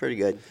pretty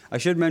good. I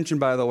should mention,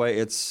 by the way,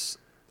 it's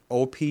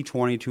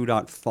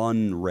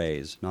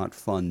op22.fundraise, not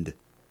fund.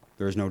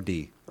 There's no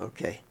D.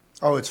 Okay.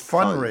 Oh, it's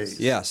fundraise.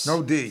 Yes.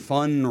 No D.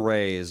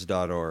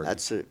 Fundraise.org.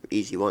 That's an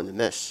easy one to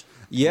miss.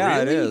 Yeah,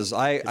 Really? it is.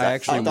 I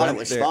actually I thought went it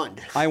was there.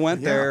 fund. I went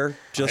Yeah. there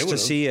just I to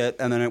would've. see it,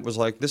 and then it was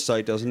like, this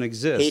site doesn't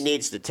exist. He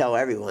needs to tell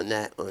everyone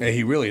that one. Yeah,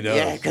 he really does.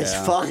 Yeah, because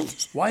Yeah.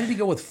 fund. Why did he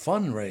go with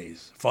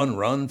fundraise? Fun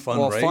run, fun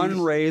Well, raise?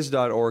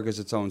 fundraise.org is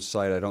its own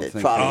site. I don't It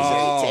think. probably is.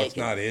 Oh, Take it's it.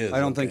 not his.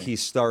 I don't think Okay. he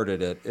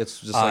started it. It's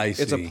just I like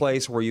it's a see.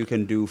 place where you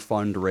can do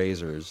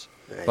fundraisers.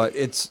 Right. But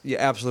it's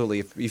absolutely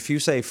if you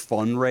say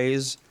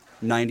fundraise,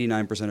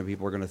 99% of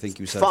people are going to think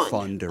you said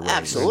Fund. fundraise.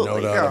 Absolutely. No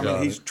doubt Yeah, I about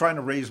mean, he's it. trying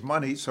to raise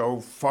money, so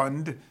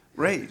fund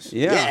raise.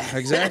 Yeah, Yeah.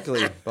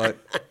 exactly. But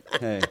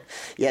hey,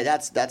 Yeah,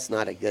 that's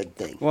not a good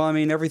thing. well, I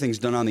mean, everything's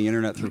done on the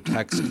internet through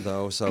text,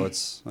 though. So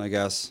it's, I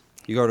guess,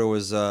 you go to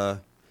his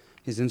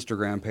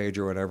Instagram page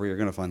or whatever, you're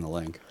going to find the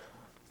link.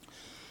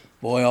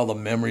 Boy, all the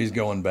memories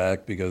going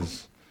back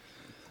because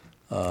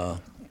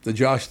the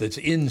Josh that's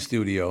in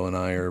studio and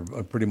I are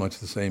pretty much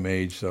the same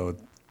age, so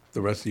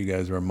The rest of you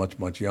guys are much,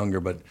 much younger.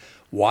 But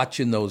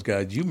watching those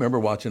guys, you remember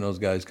watching those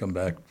guys come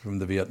back from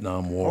the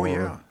Vietnam War? Oh,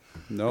 yeah.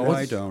 No,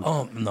 I don't.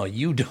 Oh, no,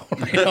 you don't.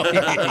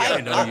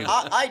 I know you.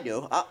 I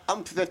do.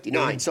 I'm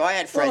 59, so I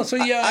had friends. so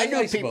yeah, I knew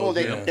I people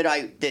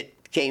suppose, that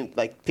came,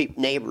 like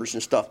neighbors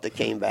and stuff that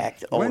came back,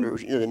 the older,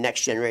 the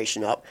next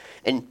generation up,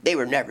 and they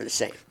were never the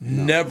same.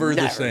 Never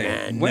the same.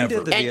 man. When Never.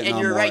 did the And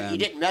Vietnam you're War right, end? you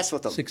didn't mess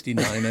with them.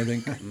 69, I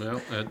think.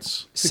 No,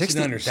 that's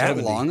 69 or that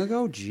 70. long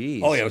ago? Jeez.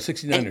 Oh, yeah, it was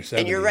 69 or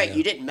 70. And you're right, yeah.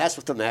 you didn't mess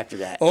with them after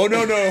that. Oh,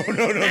 no.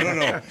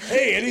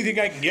 Hey, anything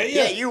I can get you?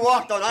 Yeah, you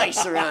walked on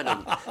ice around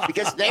them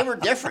because they were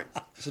different.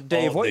 So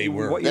Dave, Oh, what they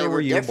were. year were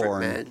you different,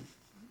 born? man.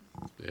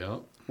 yeah.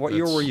 What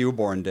year were you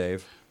born,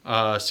 Dave?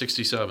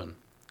 67.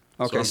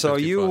 Okay, I'm so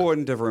you 55.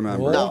 wouldn't have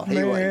remembered. No,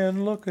 he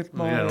wouldn't. Look at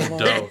my Yeah, no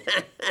life. doubt.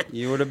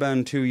 You would have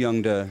been too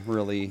young to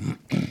really.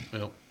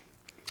 Yep.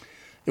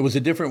 It was a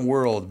different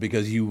world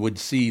because you would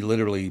see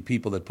literally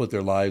people that put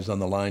their lives on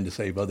the line to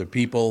save other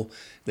people.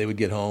 They would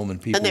get home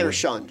and people And they were would-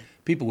 shunned.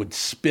 People would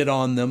spit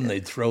on them.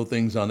 They'd throw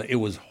things on them. It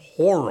was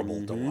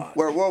horrible to watch.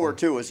 Where World War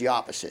II was the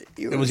opposite.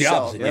 It was the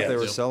opposite, Yeah, yeah. they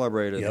were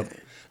celebrated. Yep.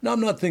 No, I'm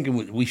not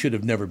thinking we should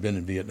have never been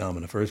in Vietnam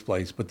in the first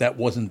place, but that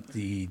wasn't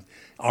the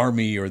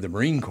Army or the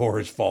Marine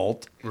Corps'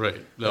 fault. Right.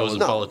 That was the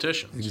No.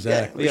 politicians.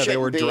 Exactly. We Yeah, they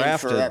were shouldn't be in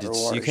drafted. forever You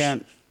wars.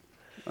 can't.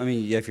 I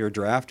mean, if you're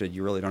drafted,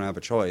 you really don't have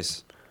a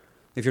choice.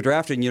 If you're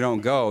drafted and you don't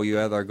go, you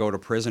either go to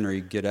prison or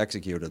you get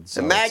executed. So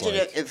it's Imagine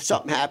like- if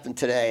something happened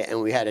today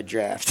and we had a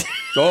draft.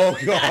 Oh,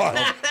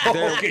 God.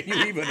 Oh, can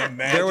you even imagine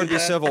there would be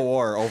that? civil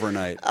war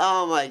overnight.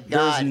 Oh my There's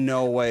God!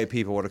 no way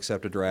people would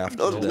accept a draft.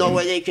 There's today. no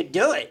way they could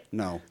do it.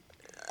 No,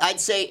 I'd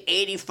say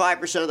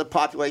 85% of the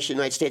population of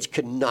the United States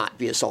could not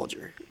be a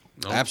soldier.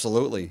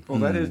 absolutely. Well,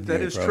 that is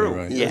you're true. probably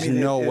right. Yeah. I mean,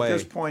 There's no at way.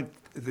 this point,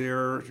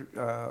 there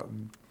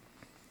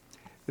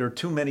are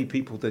too many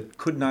people that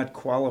could not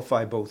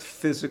qualify both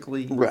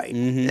physically. Right.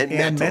 Mm-hmm.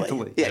 And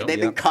mentally. Yeah, they've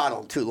been Yep.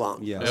 coddled too long.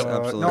 Yes, Yep.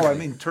 absolutely. No, I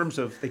mean in terms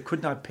of they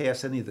could not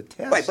pass any of the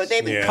tests. Right, but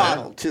they've been Yeah.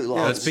 coddled too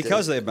long. That's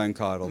because they've been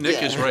coddled.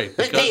 Nick is right.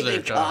 Because They've they're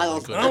been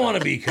coddled. coddled. I don't want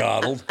to be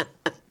coddled.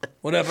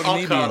 What happened to me I'll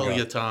being coddle coddled?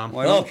 you, Tom.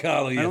 Well, I'll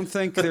coddle you. I don't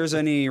think there's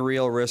any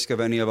real risk of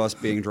any of us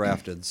being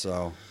drafted.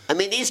 So I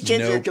mean, these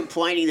kids are Nope.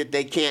 complaining that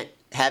they can't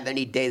have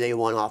any day they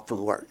want off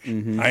from work.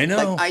 I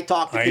know. Like I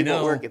talk to I people know.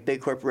 that work at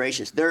big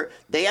corporations.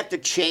 They have to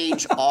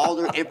change all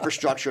their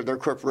infrastructure of their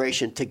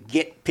corporation to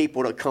get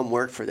people to come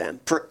work for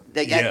them.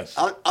 They get Yes.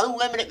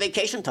 unlimited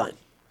vacation time.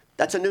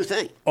 That's a new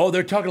thing. Oh,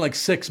 they're talking like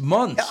 6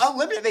 months.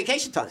 Unlimited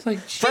vacation time. like,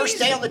 First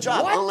day Jesus, on the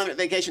job, what? unlimited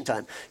vacation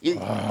time. You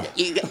have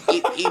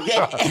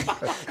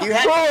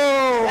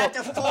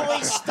to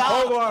fully stock.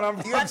 Hold on,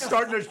 you I'm have to-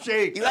 starting to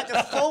shake. You have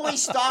to fully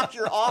stock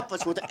your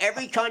office with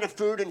every kind of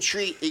food and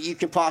treat that you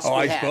can possibly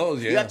I have.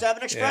 suppose, You yeah. have to have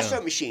an espresso Yeah.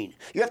 machine.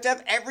 You have to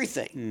have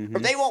everything, or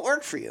they won't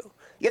work for you.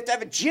 You have to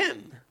have a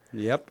gym.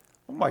 yep.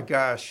 Oh my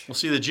gosh. Well,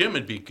 see, the gym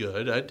would be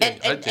good. I'd take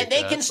And they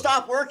that, can but-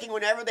 stop working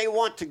whenever they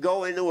want to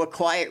go into a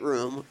quiet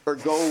room or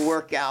go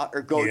work out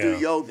or go do Yeah.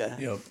 yoga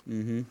Yep.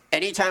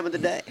 any time of the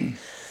day.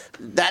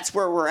 That's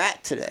where we're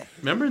at today.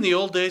 Remember in the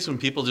old days when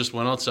people just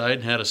went outside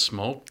and had a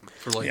smoke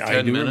for like Yeah, I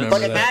 10 do minutes? remember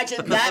But that.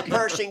 imagine that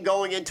person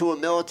going into a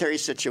military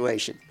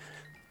situation.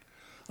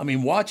 I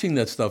mean, watching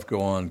that stuff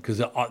go on, because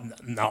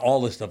now all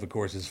this stuff, of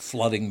course, is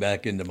flooding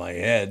back into my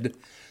head,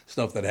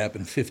 stuff that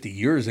happened 50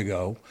 years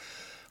ago.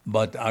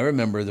 But I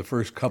remember the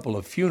first couple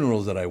of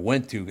funerals that I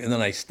went to, and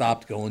then I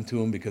stopped going to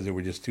them because they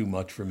were just too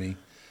much for me.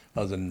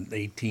 I was an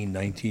 18,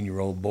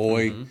 19-year-old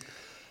boy. And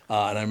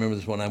I remember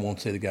this one, I won't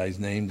say the guy's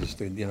name, just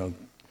to,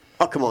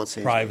 Oh, come on,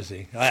 Sam.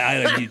 privacy.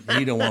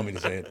 You don't want me to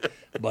say it.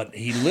 But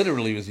he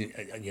literally was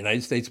a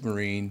United States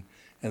Marine,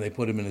 and they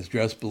put him in his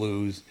dress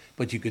blues,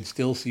 but you could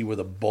still see where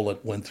the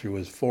bullet went through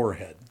his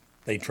forehead.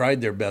 They tried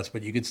their best,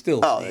 but you could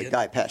still Oh, see the it.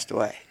 guy passed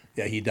away.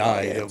 Yeah, he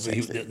died. yeah,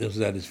 same thing. This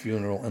was at his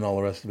funeral and all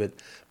the rest of it.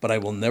 But I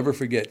will never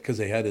forget, because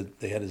they had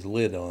his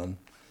lid on,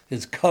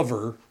 his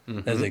cover,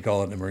 as they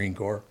call it in the Marine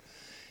Corps.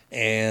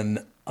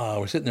 And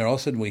we're sitting there, all of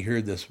a sudden we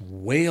heard this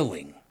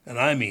wailing, and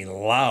I mean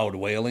loud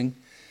wailing.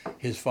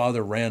 His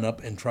father ran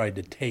up and tried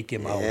to take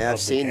him out. Yeah, of I've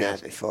the seen that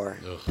casket. before.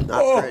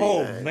 Not pretty,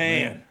 Oh,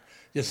 man.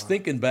 Just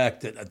thinking back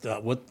to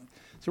what.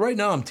 So right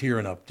now I'm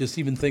tearing up, just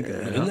even thinking.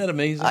 Isn't that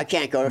amazing? I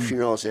can't go to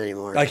funerals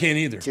anymore. I can't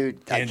either. Dude,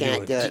 I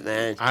can't do it,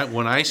 man.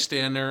 When I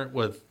stand there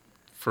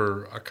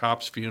for a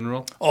cop's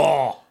funeral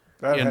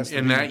That has to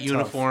in be that tough.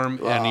 uniform,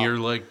 and you're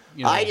like,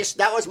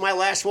 That was my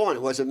last one.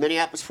 It was a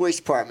Minneapolis Police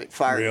Department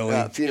fire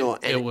Really? funeral,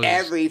 and It was-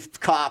 every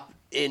cop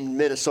in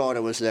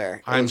Minnesota was there.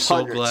 It I'm was so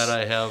hundreds. glad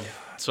I have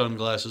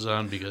sunglasses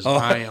on because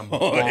I am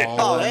bawling.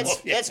 Oh,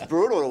 it's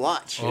brutal to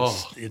watch.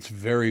 It's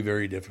very,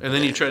 very difficult. And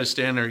then you try to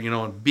stand there,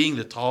 and being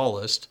the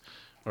tallest,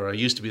 or I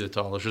used to be the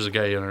tallest. There's a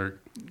guy in our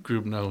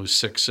group now who's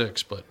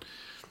 6'6", but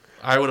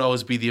I would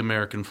always be the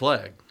American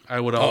flag. I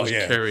would always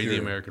carry the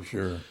American flag.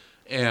 Sure.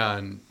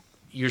 And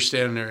you're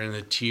standing there, and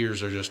the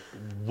tears are just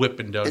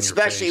whipping down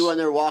Especially your face. when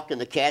they're walking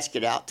the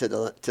casket out to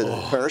the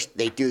hearse.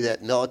 They do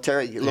that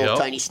military little Yep.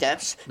 tiny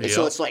steps, and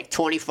so Yep. it's like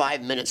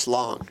 25 minutes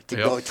long to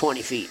Yep. go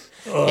 20 feet.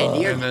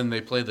 And And then they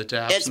play the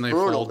taps it's and they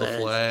brutal, fold the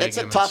man. flag. It's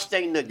a and tough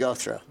thing to go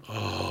through.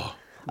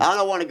 I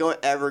don't want to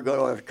ever go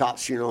to a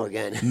cop's funeral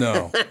again.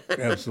 No,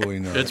 absolutely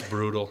not. It's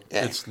brutal.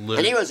 Yeah. It's And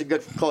literally. he was a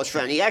good close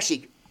friend. He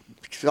actually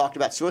talked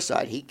about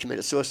suicide. He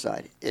committed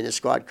suicide in his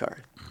squad car.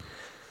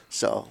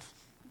 So,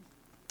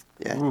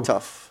 yeah,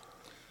 tough.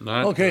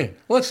 Not Okay,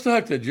 let's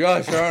talk to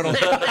Josh Arnold.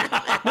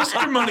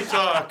 Mr. Money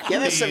Talk.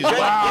 Give us some please. good,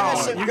 Wow, give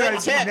us some you good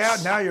guys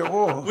tips. now you're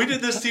whoa. We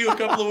did this to you a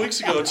couple of weeks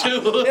ago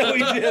too. Yeah, we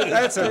did.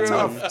 That's a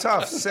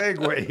tough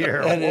segue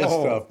here. That is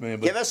Whoa. tough, man.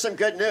 But Give us some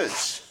good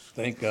news.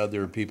 thank God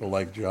there are people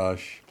like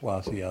Josh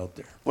Plasse out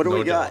there. What do No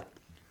we got?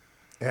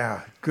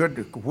 Yeah, good.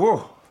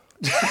 Whoa.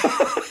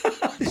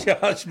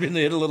 Josh been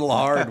hit a little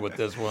hard with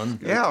this one.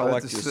 Yeah,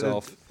 Collect it's,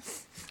 yourself.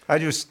 I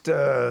just,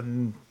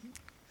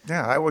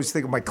 I always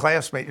think of my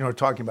classmate,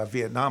 talking about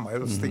Vietnam, I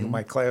always think of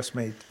my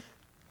classmate,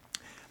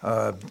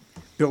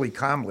 Billy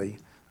Comley.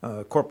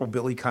 Corporal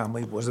Billy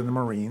Comley was in the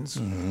Marines,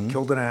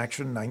 killed in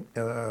action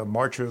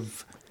March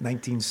of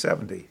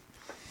 1970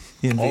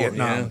 in Oh,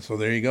 Vietnam. yeah. So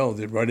there you go.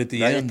 Right at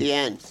the Right end. at the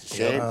end.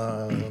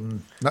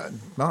 Shame.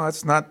 No,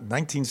 that's not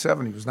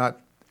 1970. It was not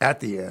at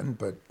the end,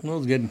 but Well, it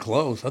was getting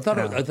close. I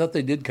thought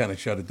they did kind of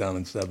shut it down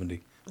in 70.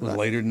 It was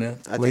later than that.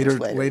 I think it's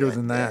later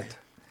than that.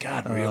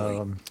 God,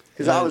 really?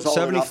 Because I was old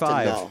enough to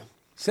 75. know.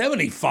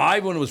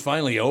 75 when it was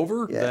finally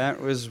over? Yeah.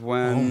 That was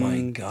when Oh, my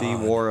the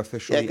God. war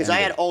officially Yeah, because I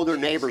had ended. older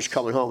neighbors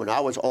coming home, and I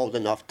was old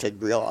enough to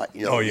realize,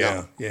 Oh, yeah,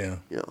 know, yeah.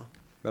 you know.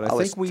 But I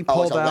was- think we I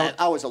was pulled out. 11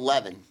 I was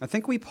 11. I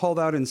think we pulled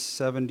out in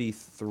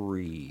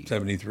 73.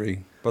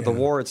 73. But the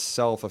war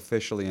itself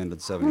officially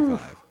ended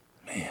 75.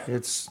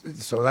 It's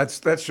so that's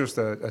just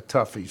a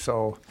toughie.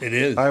 So It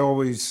is. I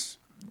always,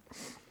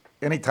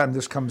 anytime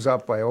this comes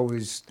up, I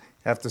always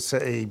have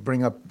to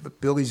bring up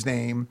Billy's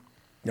name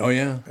Oh,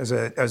 yeah. as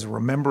a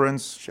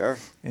remembrance. Sure.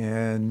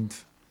 And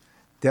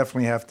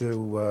definitely have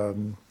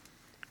to,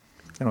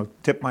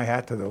 tip my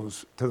hat to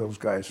those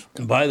guys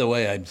And by the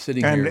way, I'm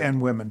sitting and here.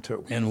 and women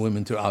too. And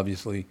women too,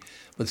 obviously.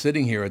 But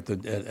sitting here at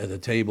the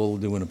table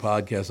doing a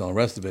podcast and all the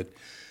rest of it,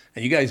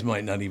 and you guys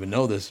might not even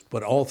know this,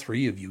 but all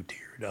three of you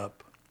teared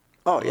up.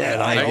 Oh, yeah.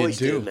 And I did always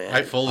too. do, man.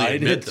 I fully I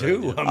admit did that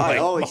too. I'm I like,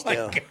 always my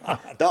do. God.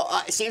 Though,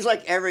 it seems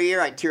like every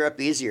year I tear up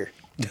easier.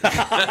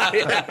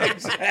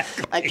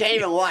 Exactly. I can't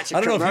even watch a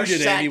I don't know if you commercial,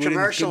 did, sad Andy. We didn't-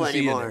 commercial couldn't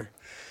see you anymore.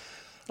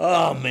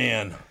 Oh,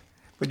 man.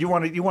 But you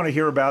want to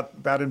hear about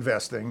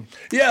investing.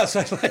 Yes,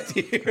 I'd like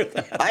to hear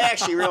that. I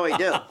actually really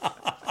do.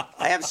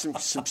 I have some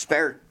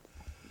spare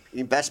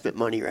investment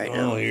money right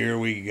now. Oh, here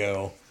we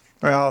go.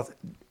 Well,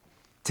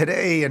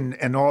 today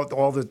and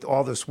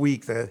all this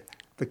week,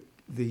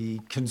 the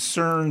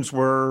concerns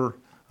were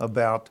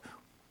about,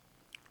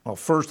 well,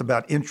 first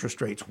about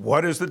interest rates.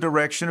 What is the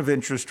direction of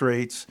interest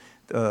rates?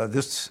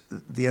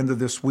 The end of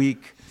this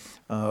week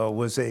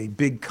was a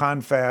big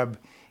confab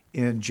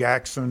in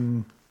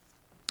Jackson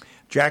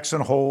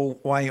Hole,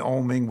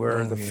 Wyoming,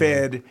 where the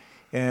Fed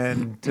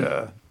and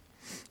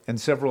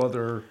several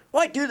other.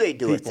 Why do they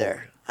do it People.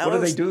 there? What do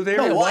they do there?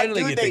 No, Yeah, why why do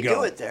they do get to they go?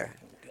 do it there?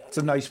 It's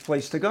a nice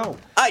place to go.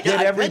 I know, Get I've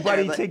been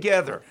everybody there, but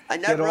together. I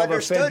Get never all the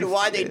understood Fed-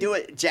 why they do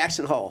it at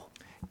Jackson Hole.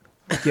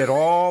 Get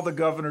all the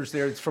governors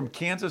there. It's from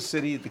Kansas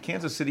City. The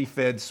Kansas City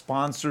Fed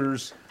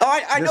sponsors. Oh,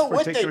 I this know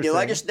what they particular do. I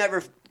thing. just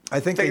never. I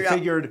think they out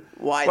figured,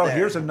 why. well, there.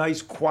 here's a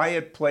nice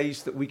quiet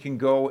place that we can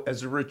go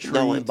as a retreat.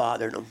 No one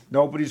bothered them.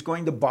 Nobody's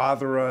going to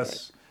bother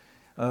us.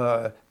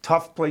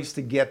 Tough place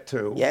to get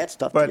to. Yeah, it's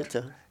tough to but get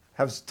to.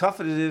 As tough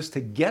as it is to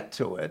get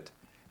to it,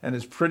 and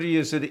as pretty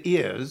as it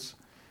is,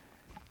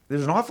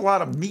 there's an awful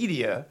lot of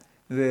media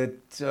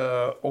that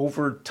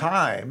over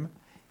time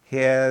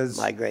has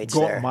Migrates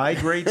there.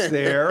 migrates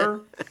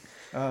there,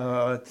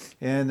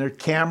 and their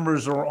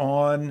cameras are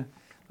on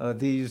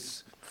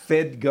these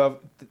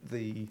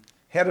the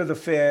head of the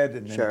Fed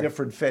and then Sure.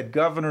 different Fed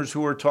governors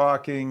who are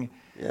talking.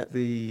 Yeah.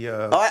 The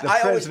I the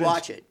always President's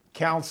watch it.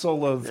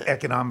 Council of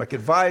Economic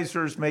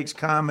Advisors makes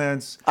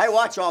comments. I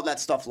watch all that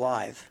stuff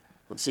live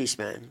on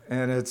C-SPAN.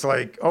 And it's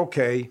like,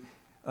 okay,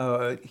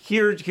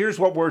 here's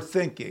what we're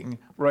thinking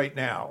right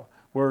now.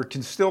 We're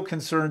still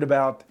concerned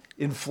about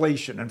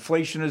inflation.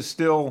 Inflation is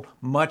still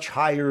much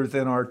higher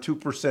than our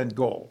 2%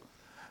 goal.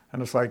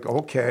 And it's like,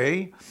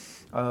 okay,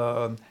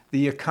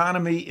 the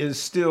economy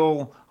is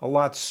still a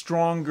lot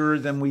stronger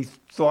than we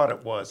thought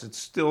it was. It's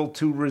still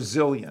too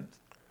resilient.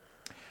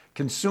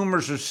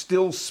 Consumers are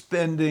still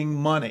spending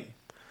money,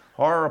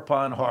 horror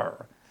upon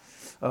horror.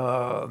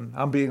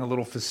 I'm being a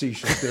little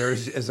facetious there,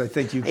 as I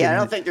think you can. Yeah, I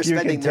don't think they're you can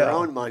spending their tell.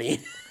 own money.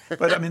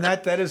 But I mean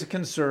that is a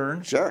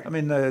concern. Sure. I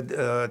mean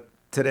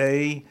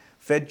today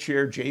Fed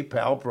Chair Jay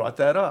Powell brought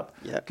that up.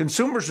 Yeah.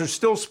 Consumers are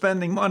still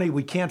spending money.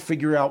 We can't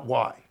figure out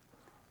why.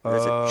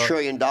 There's $1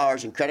 trillion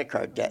in credit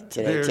card debt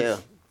today, too.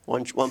 there's-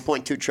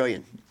 1.2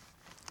 trillion.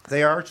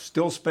 They are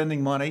still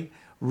spending money.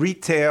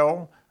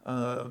 Retail.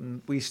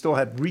 We still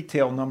had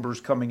retail numbers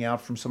coming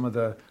out from some of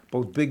the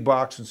both big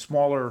box and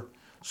smaller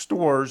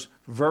stores,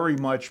 very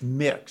much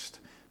mixed.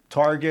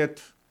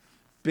 Target,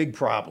 big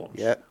problems.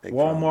 Yep, big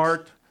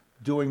Walmart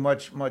doing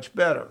much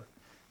better.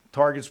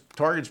 Target's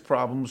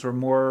problems are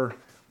more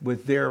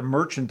with their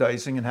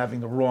merchandising and having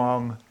the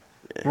wrong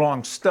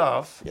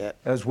stuff, Yeah.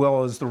 as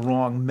well as the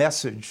wrong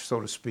message, so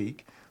to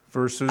speak.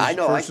 versus I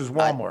know.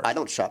 Walmart. I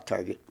don't shop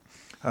Target.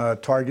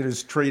 Target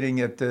is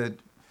trading at the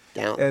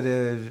Down. at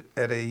a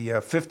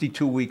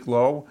 52-week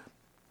low.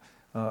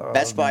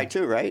 Best Buy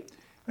too, right?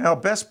 Now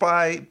Best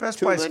Buy's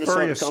Minnesota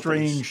very a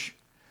companies.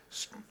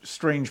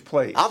 strange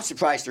place. I'm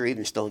surprised they're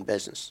even still in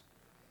business.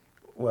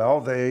 Well,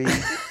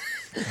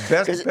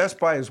 Best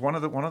Buy is one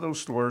of those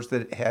stores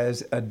that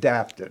has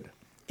adapted.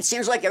 It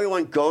seems like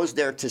everyone goes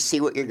there to see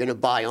what you're going to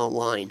buy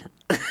online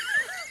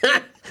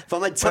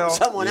from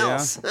someone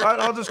else.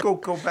 I'll just go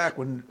back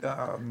when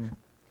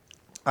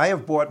I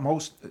have bought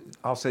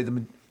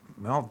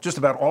just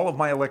about all of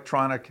my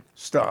electronic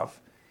stuff,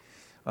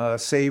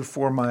 save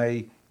for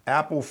my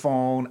Apple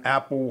phone,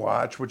 Apple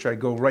Watch, which I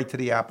go right to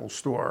the Apple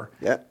store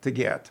to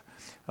get.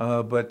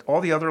 But all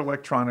the other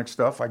electronic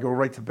stuff, I go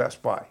right to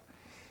Best Buy.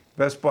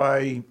 Best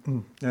Buy,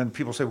 and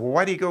people say, well,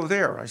 why do you go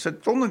there? I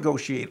said, they'll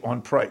negotiate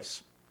on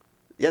price.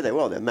 Yeah, they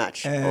will. They'll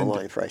match And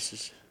online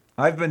prices.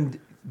 I've been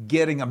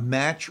getting a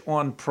match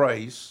on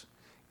price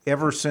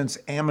ever since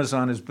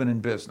Amazon has been in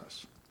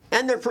business.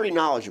 And they're pretty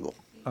knowledgeable.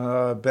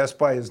 Best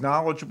Buy is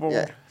knowledgeable.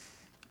 Yeah.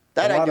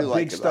 That a I lot do of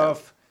like big about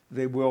stuff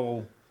they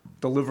will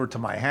deliver to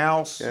my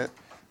house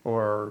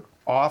or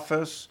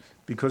office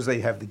because they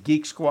have the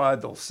Geek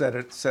Squad. They'll set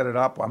it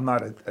up. I'm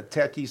not a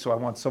techie, so I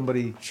want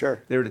somebody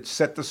there to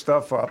set the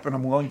stuff up, and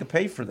I'm willing to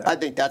pay for that. I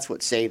think that's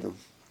what saved them.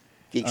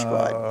 Geek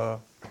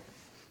Squad.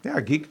 Yeah,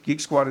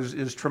 Geek Squad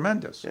is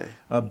tremendous. Yeah.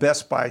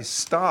 Best Buy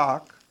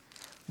stock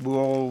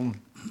will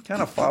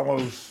kind of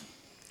follows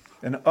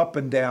an up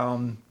and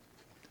down.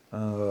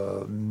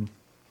 So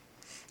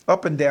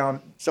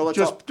it's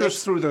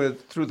just through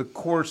the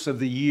course of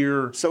the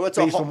year, so it's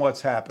based on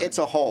what's happened. It's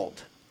a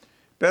hold.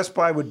 Best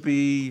Buy would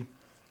be.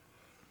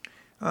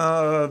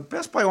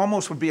 Best Buy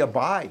almost would be a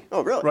buy.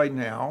 Oh, really? Right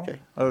now,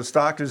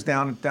 stock is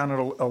down at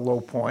a low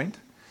point.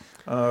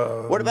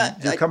 What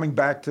about you're coming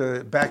back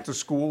to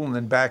school and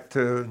then back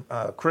to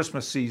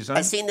Christmas season?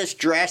 I've seen this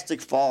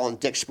drastic fall in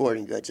Dick's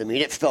Sporting Goods. I mean,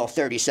 it fell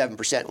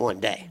 37% one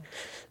day.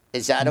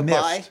 Is that a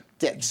buy?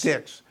 Dick's.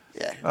 Yeah.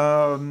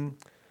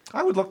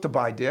 I would look to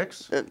buy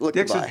Dick's.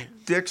 Dick's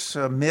missed.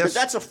 Because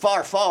that's a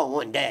far fall in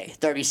one day,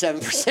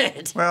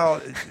 37%. Well,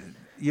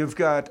 you've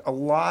got a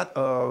lot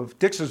of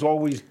Dick's has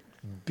always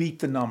beat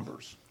the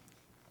numbers.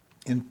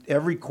 In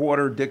every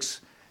quarter,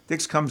 Dick's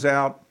comes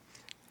out.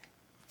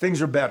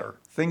 Things are better.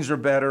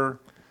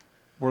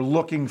 We're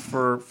looking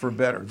for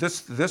better.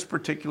 This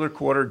particular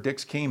quarter,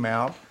 Dick's came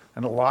out,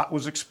 and a lot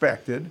was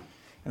expected,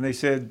 and they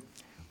said,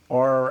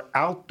 our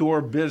outdoor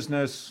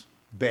business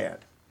bad.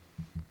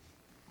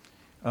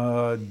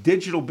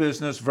 Digital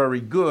business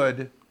very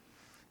good,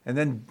 and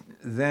then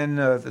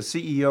the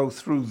CEO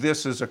threw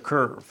this as a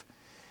curve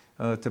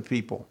to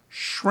people.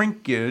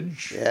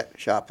 Shrinkage. Yeah,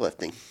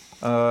 shoplifting.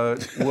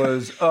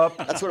 Was up.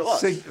 That's what it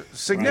was.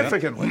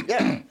 Significantly.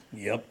 Yeah.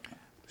 Yep.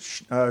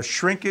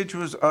 Shrinkage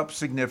was up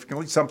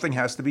significantly. Something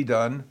has to be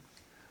done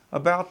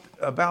about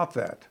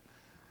that.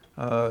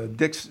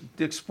 Dick's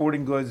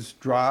Sporting Goods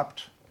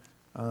dropped.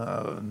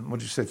 What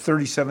did you say?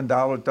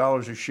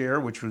 $37 a share,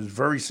 which was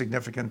very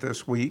significant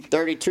this week.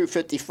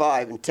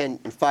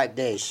 $32.55 in 5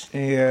 days.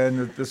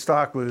 And the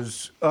stock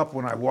was up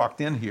when I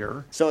walked in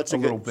here. So it's a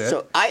little bit.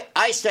 So I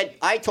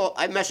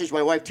messaged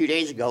my wife 2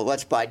 days ago.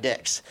 Let's buy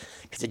Dick's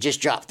because it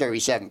just dropped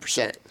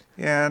 37%.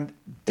 And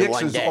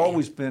Dick's has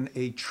always been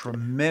a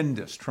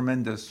tremendous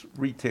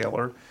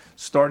retailer,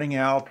 starting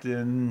out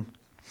in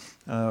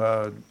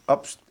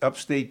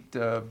upstate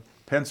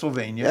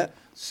Pennsylvania,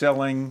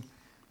 selling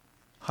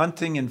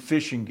hunting and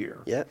fishing gear.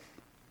 Yeah.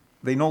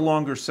 They no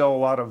longer sell a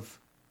lot of.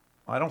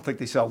 I don't think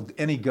they sell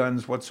any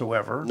guns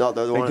whatsoever. No,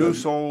 they're they do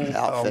sell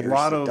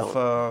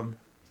a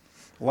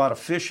lot of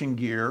fishing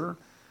gear.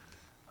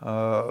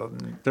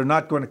 They're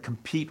not going to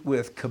compete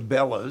with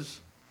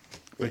Cabela's,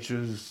 which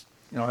is.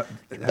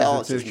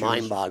 Cabela's is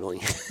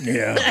mind-boggling.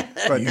 Yeah,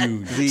 but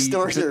the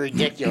stores are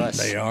ridiculous.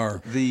 They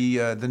are.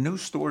 The new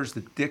stores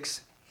that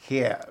Dick's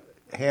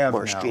have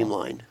more now,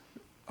 streamlined.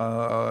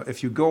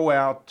 If you go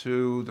out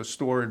to the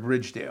store in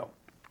Ridgedale,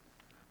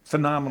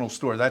 phenomenal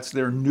store. That's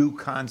their new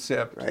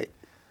concept. Right.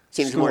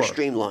 Seems store. more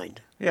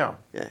streamlined. Yeah,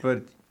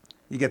 but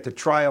you get to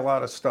try a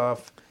lot of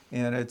stuff,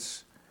 and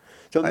it's.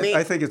 So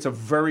I think it's a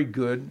very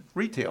good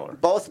retailer.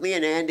 Both me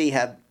and Andy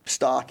have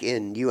stock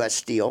in U.S.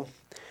 Steel,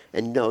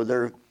 and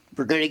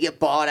we're going to get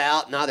bought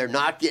out. Now they're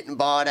not getting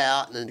bought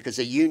out, and then because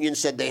the union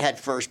said they had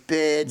first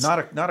bids.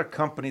 Not a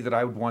company that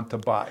I would want to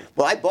buy.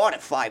 Well, I bought it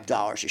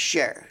 $5 a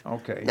share.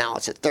 Okay. Now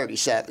it's at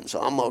 37, so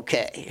I'm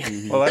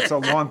okay. Well, that's a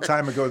long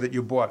time ago that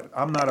you bought it.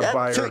 I'm not a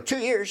buyer. 2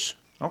 years.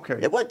 Okay.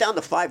 It went down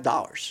to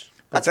 $5.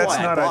 That's why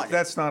I bought it.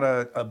 That's not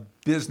a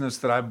business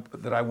that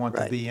I want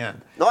to be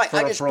in. No, I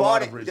just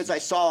bought it because I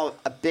saw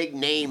a big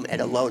name at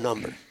a low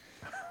number.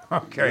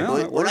 Okay.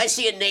 When I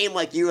see a name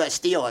like U.S.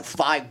 Steel at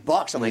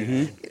 $5, I'm like,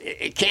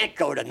 it can't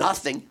go to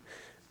nothing.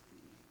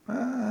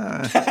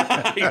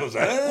 He goes,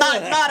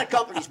 not a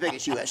company as big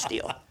as U.S.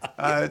 Steel.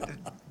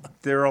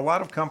 There are a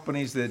lot of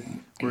companies that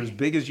were as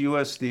big as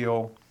U.S.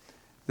 Steel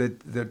that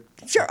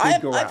Sure,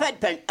 did go out.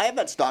 I've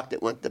had stock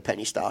that went to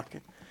penny stock.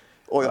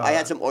 oil. I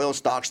had some oil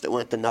stocks that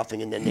went to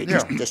nothing, and then they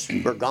just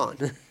were gone.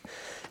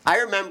 I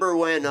remember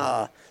when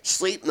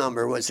Sleep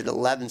Number was at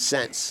 11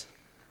 cents.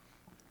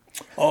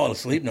 Oh, the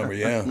Sleep Number,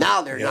 yeah.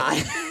 Now they're not.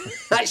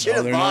 I should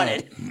have bought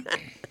it.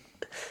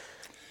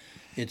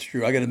 It's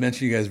true. I got to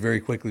mention you guys very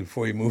quickly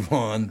before you move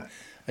on.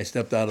 I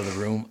stepped out of the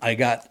room. I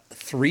got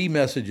 3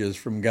 messages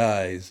from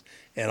guys,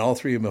 and all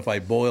 3 of them, if I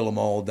boil them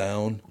all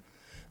down,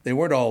 they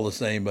weren't all the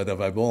same, but if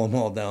I boil them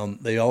all down,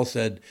 they all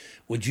said,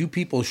 "Would you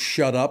people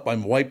shut up?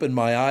 I'm wiping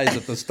my eyes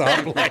at the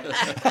stoplight."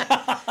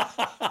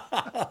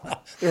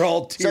 They're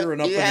all tearing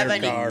up in their car.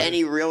 Do you have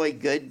any really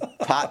good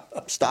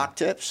stock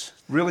tips?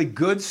 Really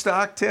good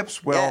stock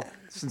tips? Well,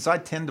 since I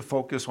tend to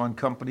focus on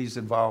companies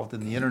involved in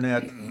the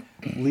internet,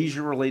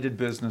 leisure-related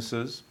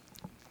businesses,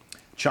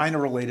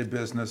 China-related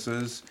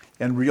businesses,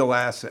 and real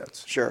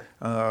assets. Sure.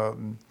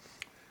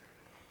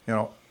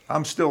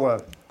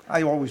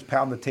 I always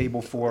pound the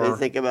table for. What do you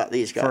think about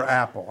these guys? For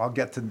Apple. I'll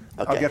get to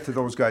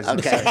those guys in a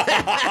Okay.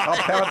 second.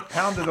 I'll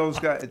pound to those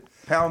guys.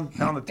 Pound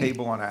the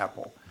table on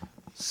Apple.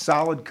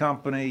 Solid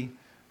company.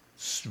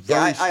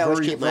 I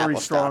always keep my very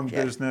Apple strong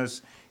stock,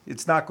 business.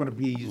 It's not going to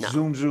be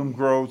zoom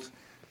growth.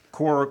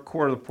 Core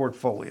of the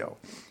portfolio.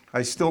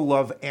 I still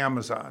love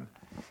Amazon.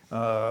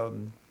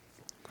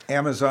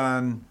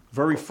 Amazon,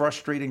 very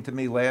frustrating to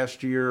me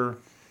last year,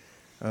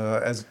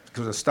 because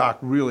the stock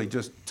really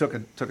just took a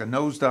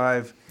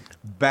nosedive,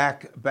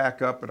 back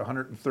up at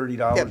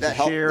 $130 a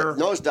share.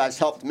 Nosedives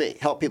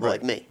help people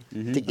like me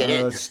to get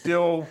in.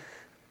 Still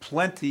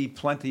plenty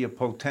of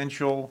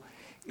potential,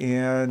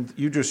 and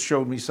you just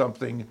showed me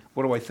something.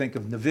 What do I think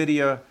of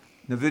NVIDIA?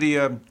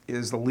 NVIDIA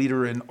is the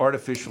leader in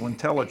artificial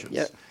intelligence.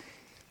 Yep.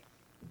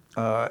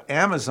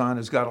 Amazon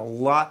has got a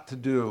lot to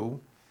do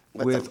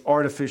with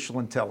artificial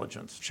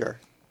intelligence. Sure.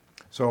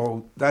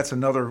 So that's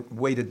another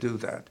way to do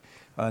that.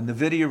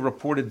 NVIDIA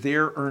reported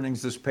their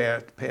earnings this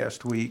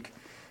past week,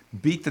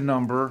 beat the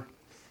number,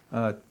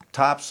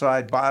 top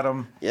side,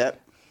 bottom. Yep.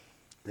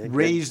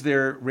 Raised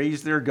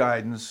their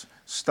guidance.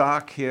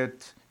 Stock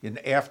hit in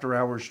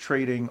after-hours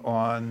trading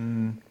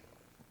on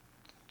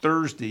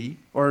Thursday,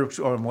 or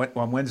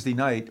on Wednesday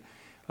night,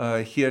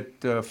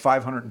 hit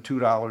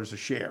 $502 a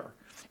share.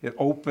 It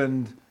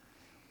opened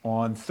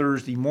on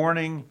Thursday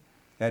morning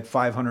at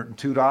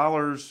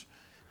 $502,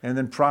 and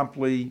then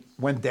promptly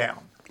went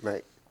down.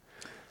 Right.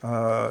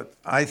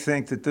 I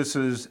think that this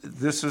is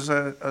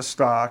a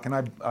stock, and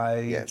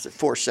it's at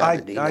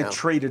 470 now.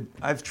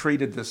 I've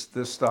traded this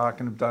stock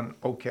and have done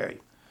okay.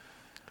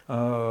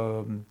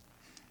 And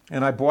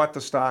I bought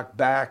the stock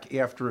back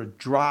after it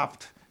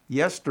dropped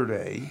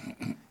yesterday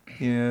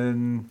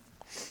in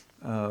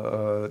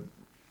the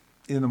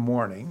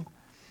morning,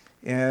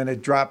 and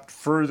it dropped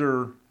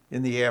further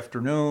in the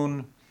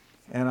afternoon,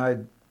 and I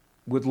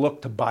would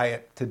look to buy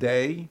it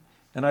today,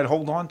 and I'd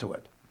hold on to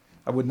it.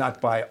 I would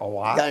not buy a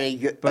lot,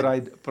 but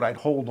I'd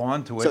hold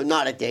on to it. So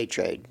not a day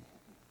trade.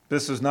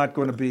 This is not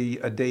going to be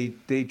a day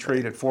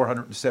trade at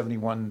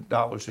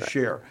 $471 a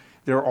share.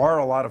 There are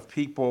a lot of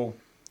people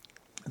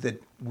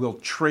that will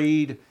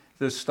trade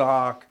this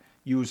stock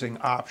using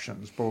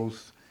options,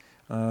 both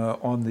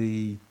on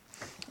the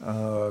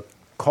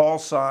call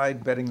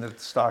side, betting that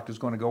the stock is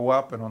going to go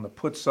up, and on the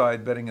put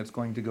side, betting it's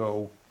going to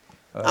go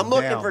I'm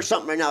looking down. for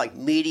something right now like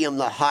medium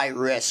to high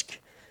risk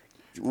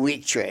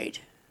week trade.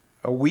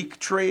 A week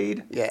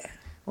trade? Yeah.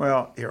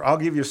 Well, here, I'll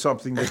give you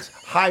something that's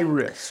high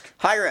risk.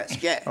 High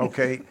risk, yeah.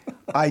 Okay.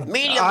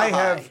 Medium to I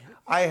high.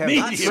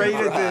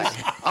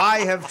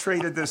 have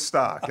traded this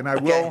stock, and I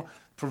will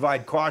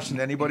provide caution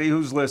to anybody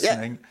who's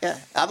listening. Yeah,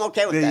 I'm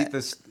okay with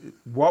that.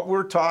 What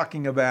we're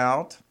talking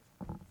about,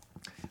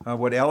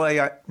 what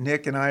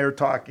Nick and I are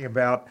talking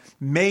about,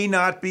 may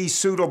not be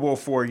suitable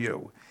for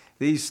you.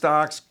 These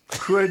stocks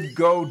could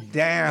go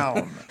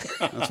down.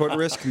 That's what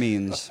risk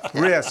means.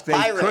 Risk. They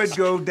High could risk.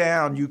 go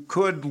down. You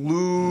could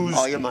lose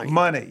all your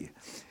money.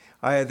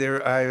 I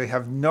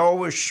have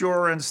no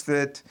assurance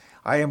that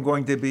I am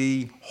going to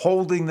be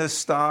holding this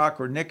stock,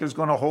 or Nick is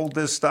going to hold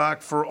this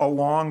stock for a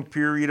long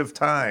period of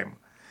time.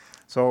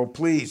 So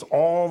please,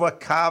 all the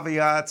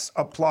caveats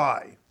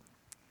apply.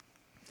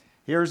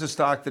 Here's a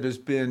stock that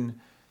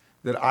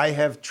I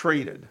have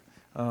traded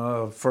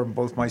for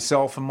both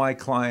myself and my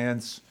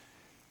clients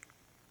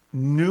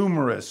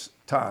numerous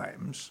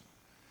times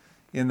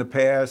in the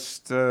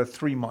past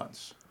 3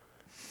 months.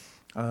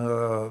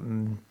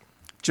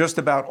 Just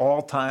about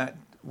all time.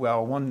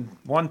 Well,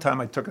 one time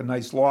I took a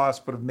nice loss,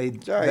 but have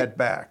made that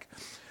back.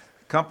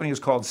 The company is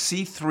called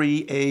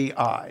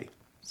C3AI.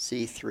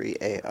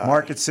 C3AI.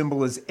 Market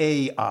symbol is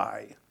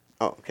AI.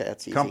 Oh, okay,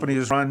 that's easy. Company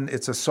is run.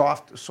 It's a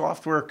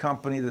software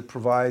company that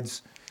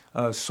provides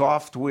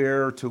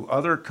software to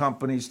other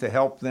companies to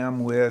help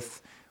them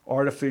with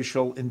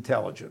artificial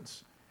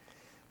intelligence.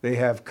 They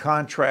have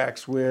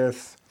contracts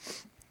with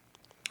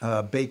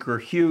Baker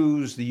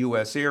Hughes, the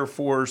U.S. Air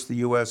Force, the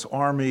U.S.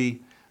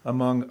 Army,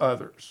 among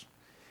others.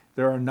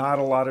 There are not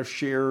a lot of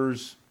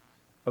shares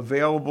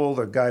available.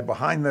 The guy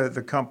behind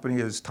the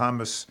company is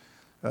Thomas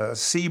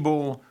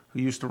Siebel, who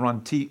used to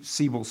run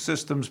Siebel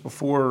Systems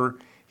before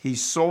he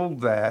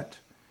sold that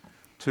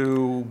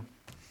to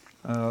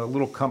a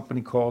little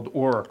company called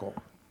Oracle.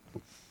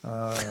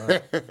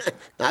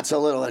 Not so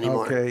little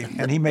anymore. Okay,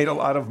 and he made a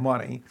lot of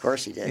money. Of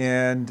course he did.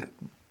 And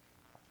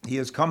he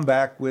has come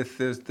back with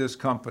this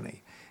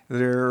company.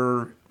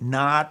 They're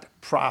not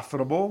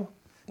profitable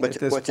at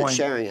this What's point. it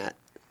sharing at?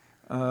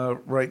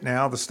 Right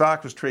now, the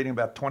stock was trading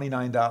about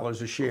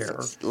 $29 a share.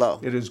 It's low.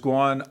 It has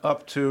gone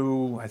up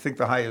to, I think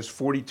the high is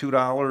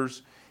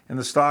 $42, and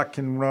the stock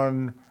can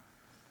run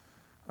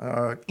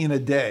in a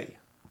day.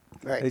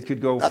 Right. It could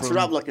go That's from,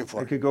 what I'm looking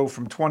for. It could go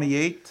from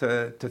 28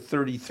 to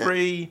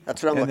 33. Yeah,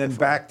 that's what I'm and looking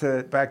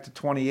then for. back to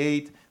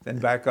 28, then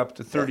back up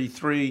to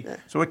 33. Yeah.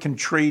 So it can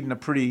trade in a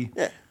pretty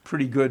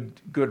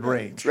good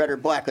range. It's red or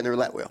black on the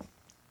roulette wheel.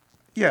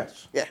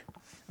 Yes. Yeah.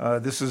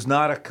 This is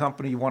not a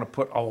company you want to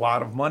put a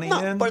lot of money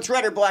No, in. but it's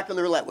red or black on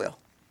the roulette wheel.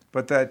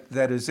 But that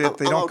is it.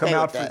 They I'm don't okay come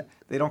out. with that.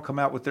 They don't come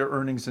out with their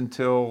earnings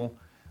until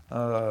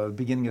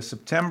beginning of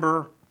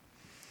September.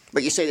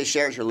 But you say the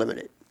shares are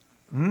limited.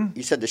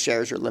 You said the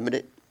shares are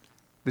limited.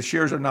 The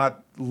shares are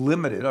not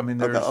limited. I mean,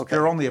 there Okay.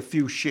 are only a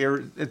few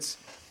shares.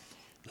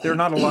 There are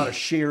not a lot of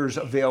shares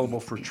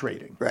available for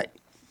trading. Right.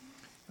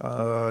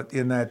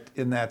 In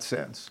that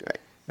sense.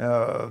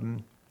 Right.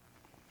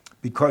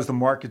 Because the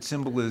market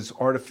symbol is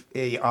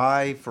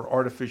AI for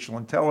artificial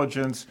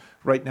intelligence.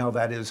 Right now,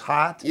 that is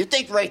hot. You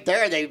think right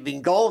there they've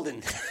been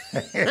golden.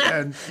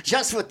 And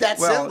Just with that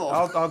well, symbol.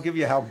 I'll give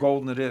you how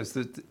golden it is.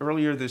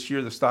 Earlier this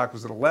year, the stock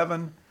was at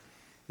 11.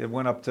 It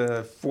went up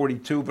to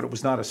 42, but it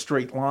was not a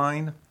straight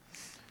line.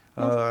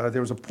 There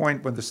was a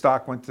point when the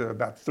stock went to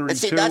about 32,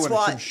 see, that's and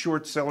why- some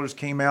short sellers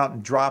came out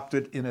and dropped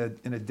it in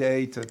a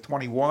day to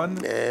 21.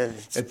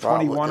 It's At the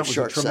problem with 21, the it was a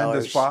short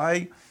tremendous sellers.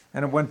 buy,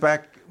 and it went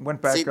back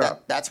See,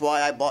 up. that's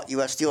why I bought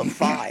U.S. Steel at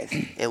 5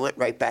 and went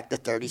right back to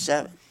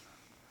 37.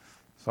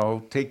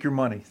 So take your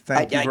money.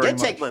 I Thank you very did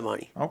much. take my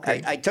money.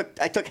 Okay. I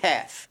took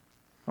half.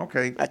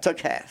 Okay. I took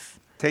half.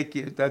 Take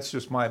you. That's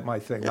just my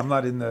thing. I'm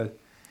not in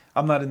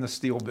the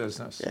steel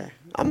business. Yeah.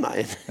 I'm not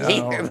in No.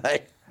 either,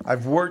 but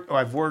I've worked.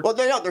 well,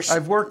 they're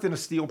I've worked in a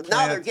steel plant.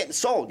 now they're getting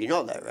sold. You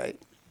know that, right?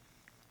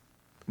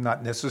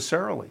 Not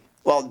necessarily.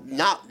 Well,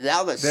 now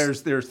that's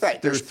There's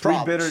right, three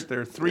problems. bidders. There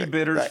are three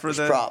bidders right, for there's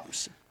the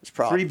problems. There's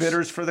problems. three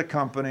bidders for the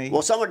company.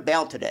 Well, someone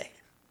bailed today.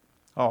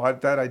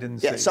 That I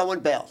didn't Yeah, see.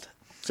 someone bailed.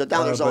 So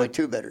now there's only but-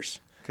 2 bidders.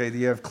 Okay,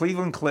 you have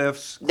Cleveland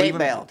Cliffs. They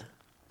bailed.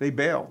 They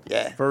bailed.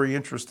 Yeah. Very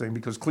interesting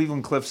because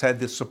Cleveland Cliffs had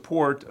the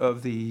support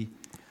of the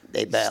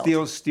They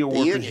bailed. Steel The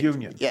Workers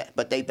Union. Yeah,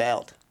 but they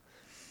bailed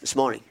this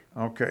morning.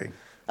 Okay.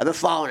 I've been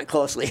following it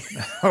closely.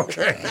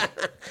 Okay.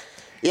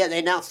 Yeah, they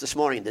announced this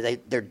morning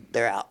that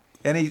they're out.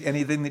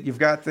 Anything that you've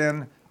got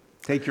then,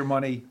 take your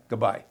money.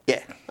 Goodbye.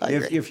 Yeah, I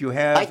agree. If you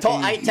have I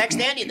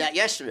texted Andy that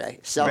yesterday.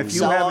 Sell if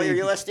you have all your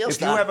U.S. Steel if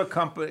stuff. you have a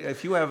company,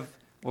 if you have,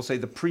 we'll say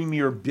the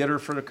premier bidder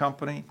for the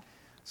company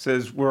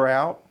says we're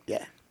out.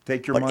 yeah,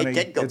 Take your but money. it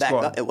did go it's back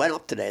gone. up. It went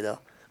up today though.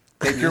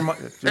 Take your money.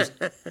 Just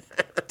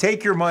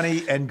take your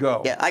money and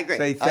go. Yeah, I agree.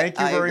 Say thank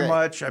you I very agree.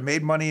 much. I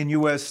made money in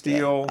U.S.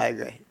 Steel. Yeah, I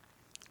agree.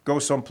 Go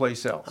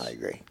someplace else. I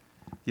agree.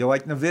 You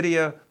like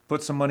NVIDIA?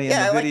 Put some money in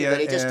Yeah, I like it, NVIDIA.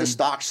 but just the and-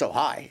 stock's so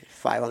high,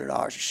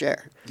 $500 a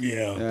share.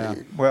 Yeah.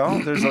 Well,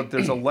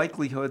 there's a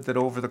likelihood that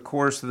over the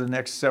course of the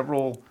next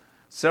several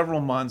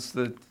months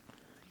that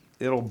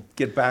it'll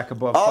get back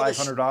above All this-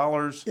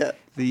 $500. Yeah.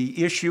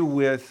 The issue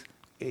with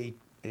a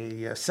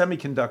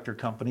semiconductor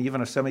company,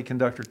 even a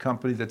semiconductor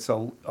company that's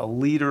a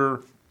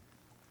leader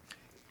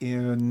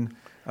in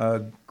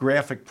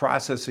graphic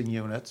processing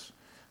units,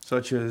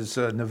 such as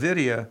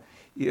NVIDIA,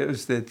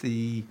 is that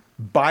the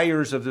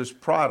buyers of this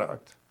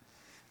product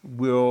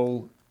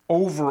will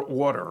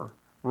over-order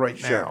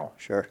right now.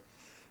 Sure.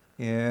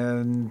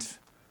 And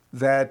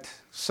that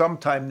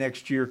sometime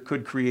next year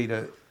could create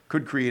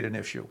an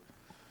issue.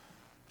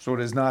 So it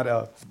is not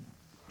a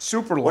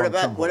super long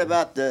What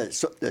about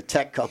the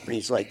tech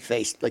companies like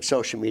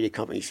social media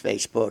companies,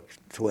 Facebook,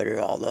 Twitter,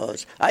 all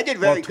those? I did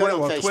very good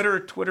on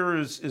Facebook. Twitter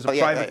is a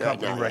private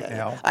company right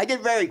now. I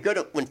did very good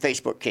when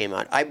Facebook came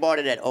out. I bought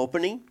it at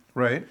opening,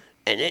 Right.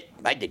 and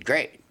I did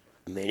great.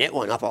 I mean, it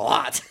went up a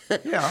lot.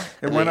 Yeah,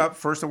 it went up.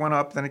 First it went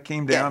up, then it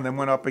came down, Yeah. then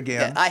went up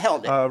again. Yeah, I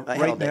held it. I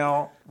held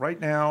it. Right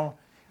now,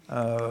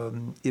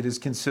 it is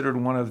considered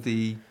one of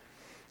the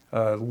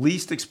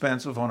least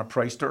expensive on a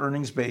price to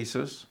earnings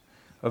basis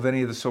of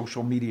any of the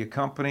social media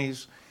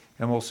companies.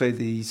 And we'll say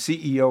the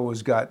CEO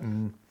has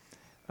gotten,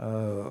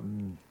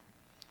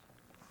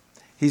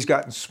 he's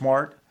gotten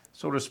smart,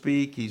 so to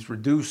speak. He's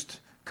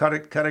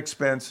cut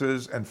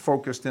expenses and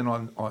focused in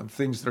on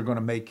things that are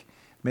going to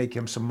make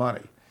him some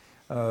money.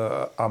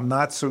 I'm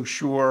not so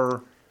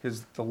sure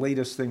the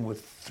latest thing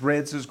with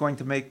Threads is going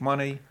to make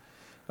money,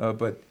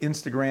 but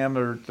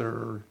Instagram,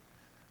 they're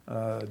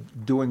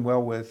doing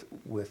well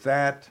with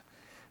that.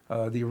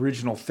 The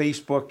original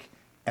Facebook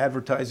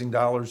advertising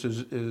dollars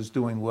is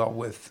doing well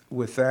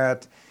with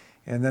that.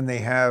 And then they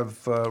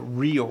have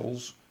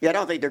Reels, Yeah, I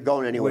don't think they're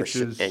going anywhere Which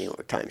is-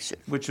 anywhere time soon.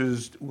 which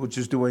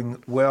is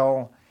doing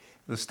well.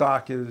 The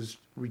stock is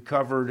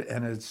recovered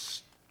and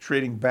it's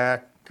trading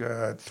back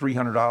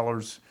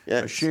 $300 a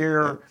Yes.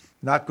 share.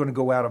 Not going to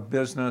go out of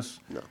business.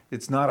 No.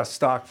 It's not a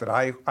stock that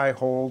I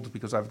hold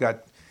because I've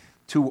got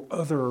two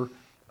other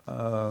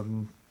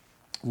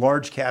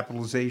large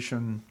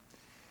capitalization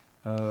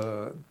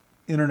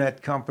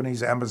internet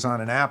companies,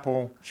 Amazon and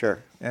Apple. Sure.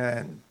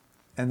 And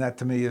that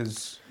to me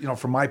is,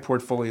 for my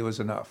portfolio is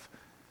enough.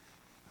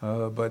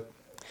 But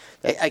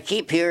I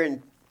keep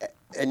hearing,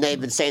 and they've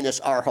been saying this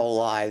our whole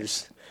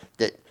lives,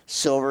 that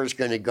silver is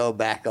going to go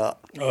back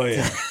up. Oh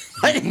yeah.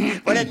 But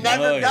it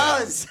never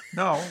does.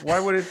 no, why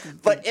would it?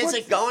 But is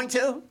it going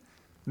to?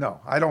 No,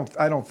 I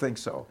don't think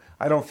so.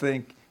 I don't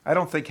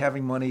think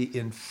having money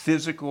in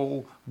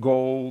physical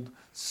gold,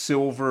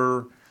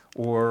 silver,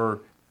 or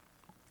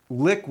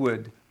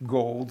liquid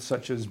gold,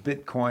 such as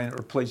Bitcoin,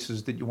 or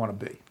places that you want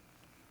to be.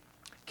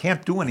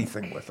 Can't do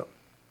anything with them.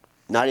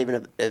 Not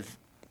even if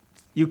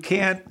You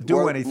can't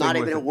do anything not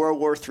with even it. if World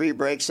War III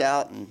breaks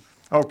out and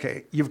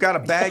Okay, you've got a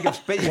bag of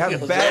space. You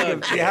have a bag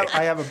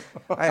of.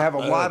 I have a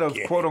lot of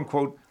quote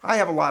unquote. I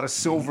have a lot of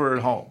silver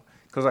at home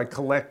because I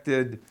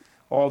collected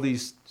all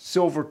these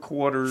silver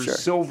quarters, Sure.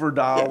 silver me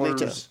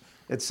dollars,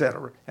 too.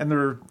 etc. And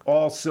they're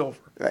all silver.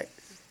 right.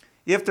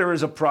 If there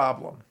is a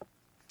problem,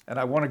 and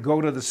I want to go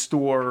to the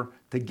store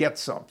to get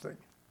something,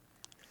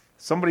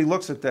 somebody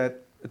looks at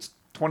that. It's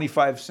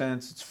 25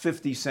 cents. It's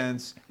 50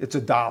 cents. It's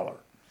 $1.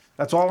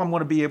 That's all I'm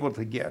going to be able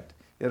to get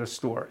at a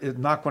store.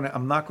 I'm not going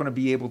to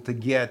be able to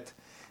get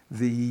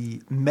the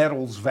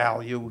metals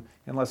value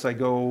unless I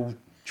go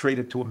trade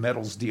it to a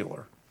metals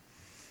dealer.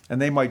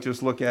 And they might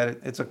just look at it.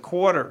 It's a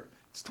quarter.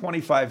 It's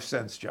 25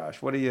 cents,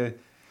 Josh. What are you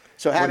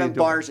So What are you having doing?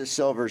 bars of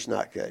silver is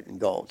not good and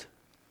gold.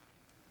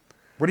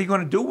 What are you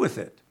going to do with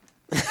it?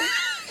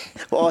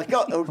 Well,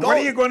 gold, What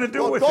are you going to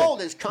do with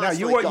gold it? is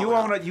constantly going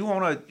up. You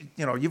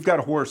own you've got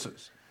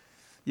horses.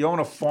 You own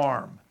a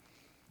farm.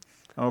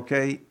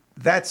 Okay?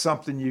 That's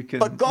something you can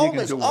But you gold can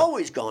has do with.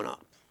 always gone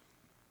up.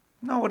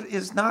 No, it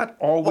is not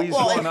always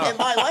Well, gone in up.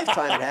 my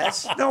lifetime it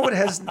has. No, it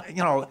has,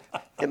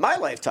 In my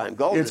lifetime,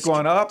 gold it's has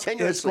gone up, it's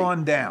continuously.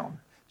 gone down.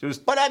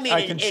 Just, But I mean,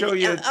 I can show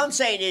you, I'm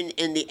saying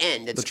in the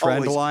end, it's The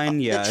trend always line,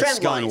 up. yeah, the trend it's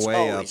gone line is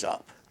way always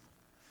up.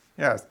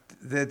 yeah,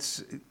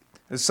 that's,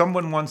 as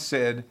someone once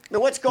said. Now,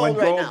 what's gold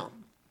when right now?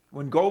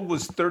 When gold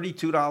was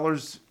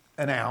 $32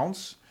 an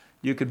ounce,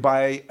 you could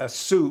buy a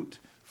suit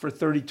for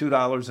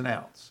 $32 an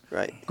ounce.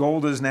 Right.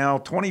 Gold is now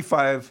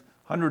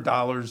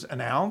 $2,500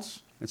 an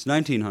ounce. It's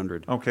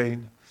 1900. Okay.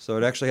 So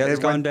it actually has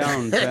It gone went-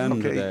 down 10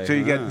 Okay, today. so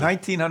you get Ah.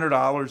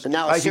 $1,900. And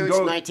now a suit's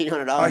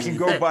 $1,900. I can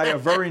go buy a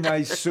very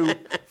nice suit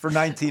for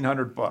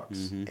 $1,900 bucks.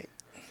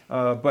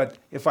 Mm-hmm. But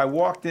if I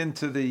walked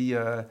into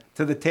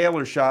the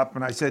tailor shop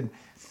and I said,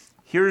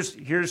 "Here's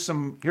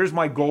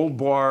my gold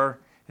bar,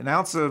 an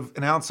ounce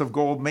of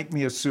gold, make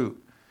me a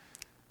suit,"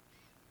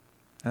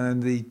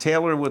 and the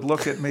tailor would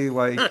look at me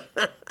like,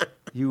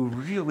 "You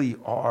really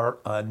are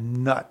a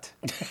nut."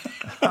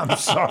 I'm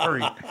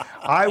sorry.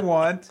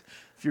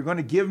 If you're going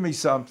to give me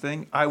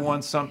something, I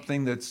want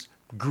something that's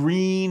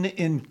green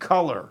in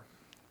color.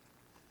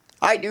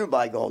 I do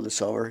buy gold and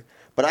silver,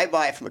 but I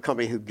buy it from a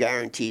company who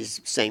guarantees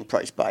same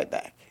price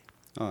buyback.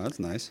 Oh, that's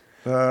nice.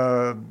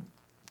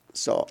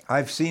 So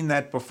I've seen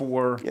that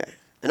before. yeah,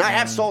 and I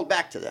have sold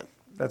back to them.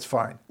 That's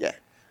fine. Yeah,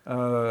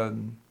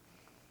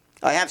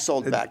 I have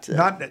sold back to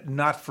them.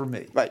 Not for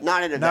me. Right,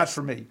 not an Not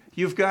for investment. me.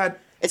 You've got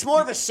It's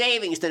more of a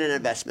savings than an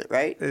investment,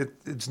 right?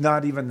 it's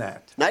not even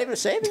that. Not even a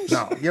savings.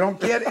 No, you don't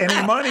get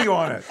any money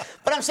on it.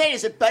 But I'm saying,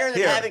 is it better than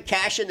Here. having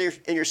cash in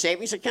your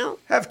savings account?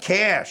 Have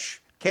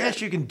cash.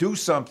 Cash you can do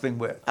something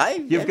with.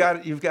 You've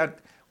got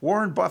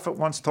Warren Buffett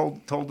once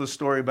told the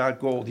story about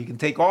gold. You can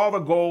take all the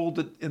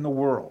gold in the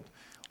world,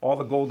 all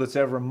the gold that's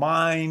ever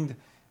mined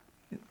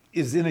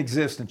is in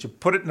existence. You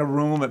put it in a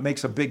room, it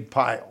makes a big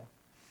pile.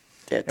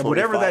 Yeah, And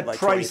whatever 25 that by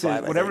price 25,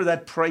 is, I whatever think.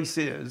 that price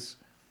is,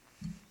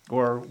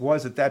 or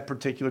was at that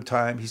particular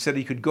time, he said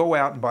he could go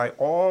out and buy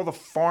all the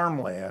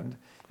farmland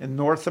in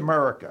North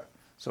America.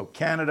 So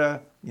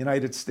Canada,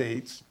 United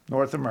States,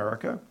 North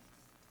America,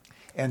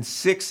 and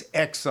 6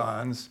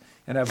 Exxons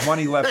and have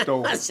money left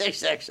over.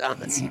 6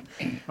 Exxons.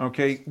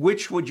 Okay,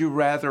 which would you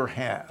rather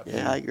have?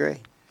 Yeah, I agree.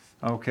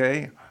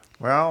 Okay,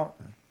 well,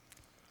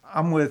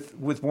 I'm with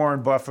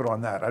Warren Buffett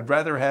on that. I'd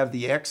rather have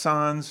the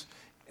Exxons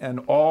and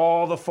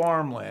all the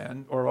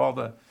farmland or all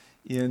the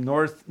in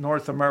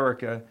North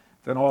America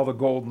than all the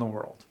gold in the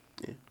world.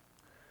 Yeah.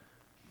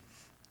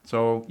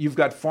 So you've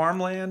got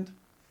farmland,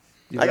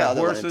 you've I got got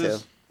other land,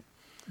 horses. too.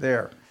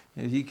 There,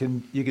 you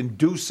can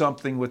do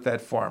something with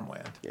that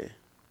farmland. Yeah.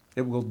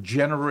 It will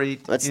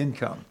generate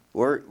income.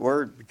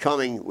 We're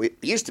becoming. We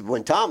used to,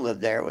 when Tom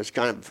lived there, it was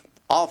kind of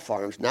all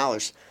farms. Now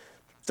there's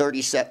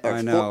 37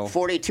 I know. or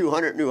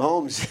 4,200 new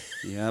homes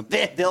Yep.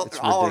 built It's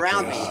all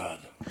around ridiculous.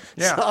 me.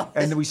 Yeah, So-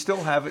 and we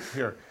still have it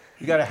here.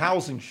 You got a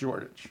housing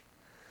shortage.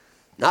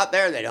 Not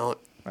there, they don't.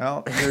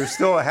 Well, there's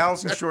still a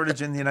housing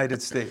shortage in the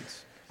United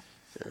States.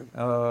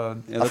 Yeah,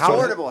 that's what-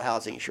 Affordable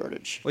housing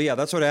shortage. Well, yeah,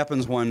 that's what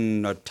happens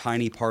when a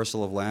tiny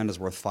parcel of land is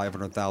worth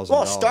 $500,000.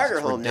 Well, a starter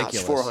It's home now is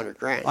ridiculous.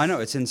 $400,000. I know,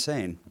 it's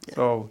insane.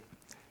 So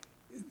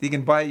you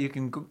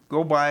can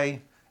go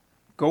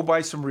go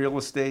buy some real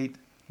estate,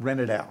 rent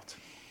it out.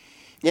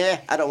 Yeah,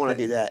 I don't want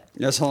to do that.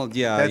 That's all.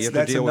 Yeah, you have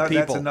to deal with That's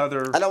people.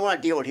 another. I don't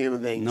want to deal with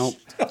human beings. Nope.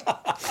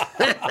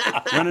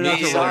 Run it out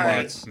to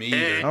robots. Me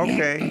either.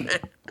 Okay.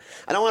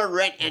 I don't want to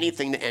rent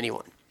anything to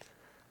anyone.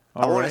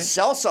 I All want right. to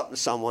sell something to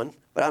someone,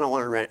 but I don't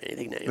want to rent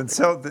anything to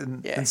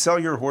anyone. Then sell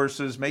your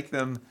horses. Make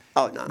them.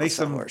 Oh, no, Make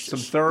sell some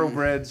horses.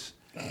 thoroughbreds.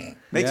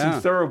 Make Yeah.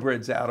 some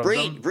thoroughbreds out of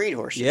them. breed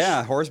horses.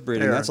 Yeah, horse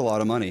breeding. There. That's a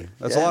lot of money.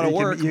 That's Yeah. a lot of You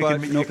can- work, you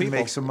but can, no you can people.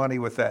 make some money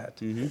with that.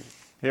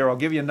 Here, I'll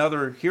give you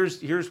another.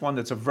 Here's one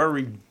that's a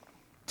very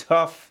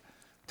tough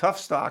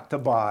stock to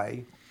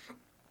buy.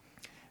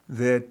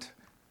 That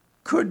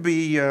could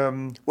be.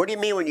 What do you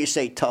mean when you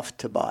say tough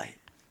to buy?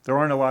 There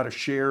aren't a lot of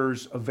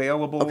shares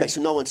available. Okay, so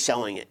no one's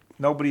selling it.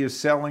 Nobody is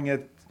selling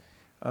it.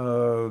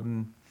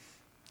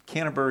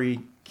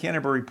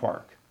 Canterbury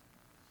Park.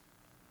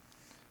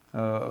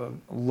 A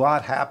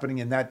lot happening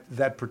in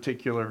that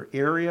particular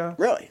area,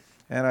 Really?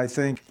 and I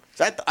think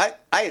So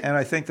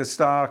I think the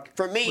stock.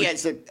 for me,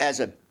 as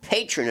a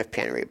patron of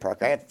Canterbury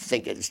Park, I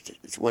think it's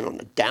went on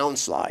the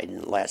downslide in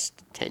the last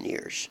 10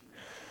 years.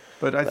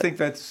 But I think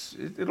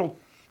it'll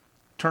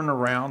turn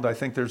around. I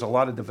think there's a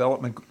lot of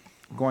development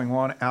going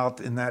on out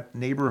in that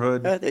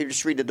neighborhood, They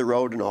just redid the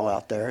road and all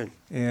out there.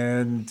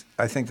 and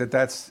I think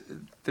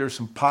there's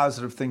some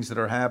positive things that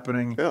are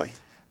happening. Really?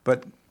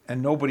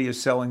 And nobody is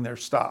selling their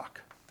stock,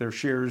 their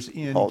shares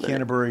in Holding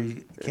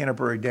it.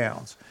 Canterbury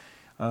Downs,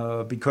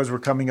 because we're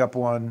coming up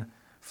on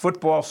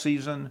football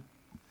season.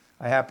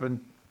 I happen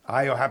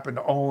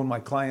to own. My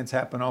clients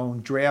happen to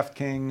own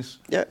DraftKings.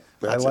 Yeah,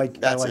 I like DraftKings.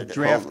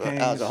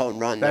 That was a home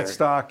run That there.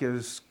 stock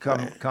has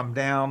come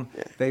down.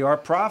 They are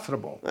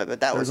profitable. But that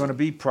They're was- going to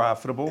be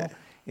profitable.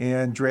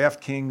 And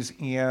DraftKings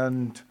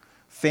and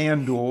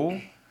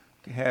FanDuel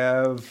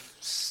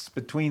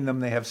between them,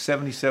 they have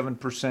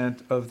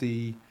 77% of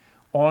the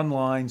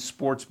online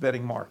sports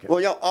betting market.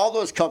 Well, all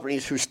those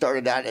companies who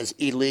started out as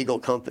illegal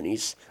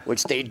companies,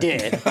 which they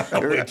did,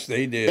 Which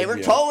they did, they were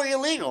yeah. totally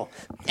illegal.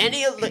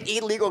 Any of the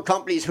illegal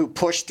companies who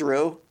pushed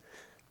through,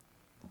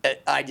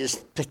 I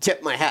just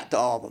tip my hat to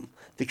all of them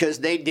because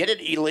they did it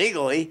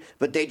illegally,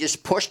 but they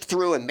just pushed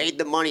through and made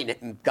the money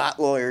and got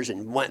lawyers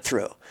and went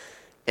through.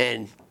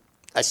 And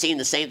I seen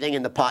the same thing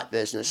in the pot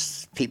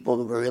business. People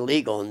who were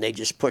illegal and they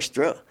just pushed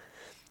through,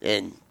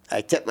 and I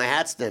tip my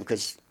hats to them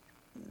because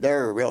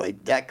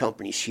that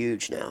company's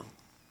huge now.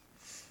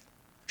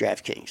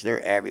 DraftKings,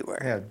 they're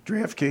everywhere. Yeah,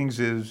 DraftKings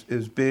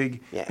is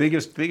big. Yeah.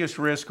 Biggest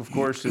risk, of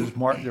course, is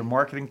their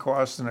marketing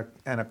costs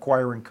and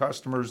acquiring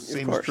customers.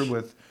 Same is course. true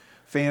with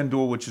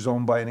FanDuel, which is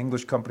owned by an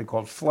English company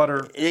called Flutter.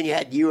 And then you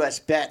had U.S.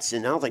 bets,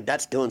 and I don't think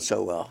that's doing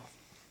so well.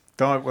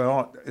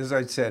 Well, as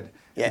I said,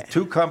 Yeah. the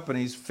two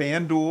companies,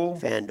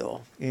 FanDuel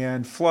FanDuel.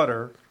 and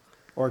Flutter,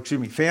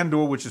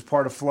 FanDuel, which is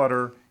part of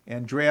Flutter,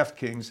 and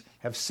DraftKings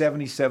have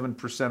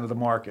 77% of the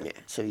market. Yeah,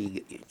 so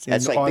In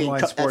that's like being online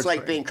that's sports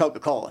like betting. being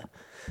Coca-Cola.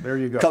 There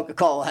you go.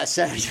 Coca-Cola has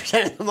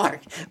 70% of the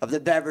market of the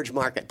beverage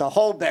market, the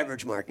whole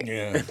beverage market.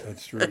 Yeah,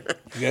 that's true.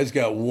 You guys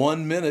got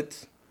 1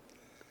 minute.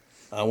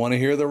 I want to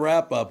hear the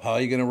wrap up. How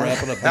are you going to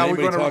wrap it up? Did How are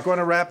we anybody going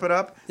to wrap it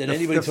up? Did The-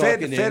 anybody the talk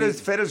Fed, into Fed, any- is,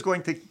 Fed is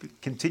going to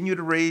continue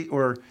to rate,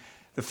 or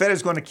the Fed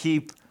is going to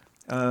keep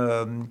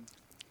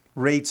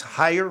rates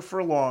higher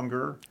for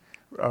longer,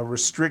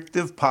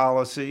 restrictive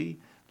policy.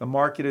 The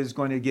market is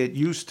going to get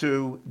used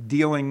to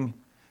dealing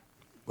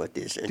With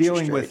these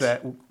interest with rates.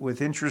 that,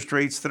 with interest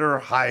rates that are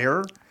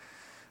higher.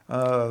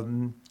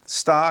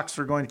 Stocks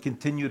are going to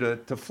continue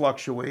to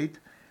fluctuate,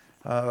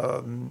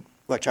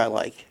 Which I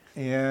like.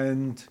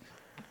 and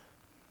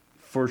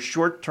for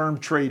short-term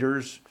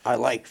traders, I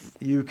like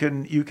you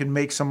can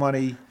make some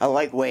money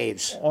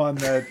waves. on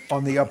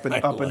the up and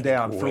like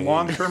down. For waves.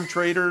 long-term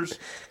traders,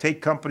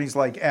 take companies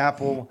like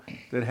Apple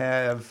that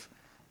have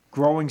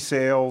growing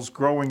sales,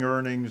 growing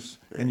earnings,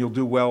 and you'll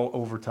do well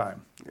over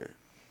time.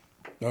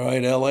 All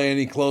right, L.A.,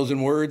 any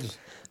closing words?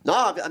 No,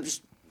 I'm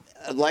just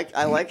I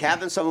like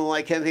having someone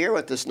like him here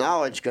with this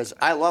knowledge because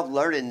I love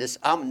learning this.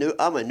 I'm a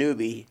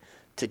newbie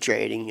to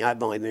trading.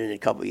 I've only been in it a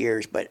couple of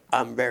years, but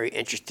I'm very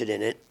interested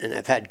in it, and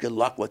I've had good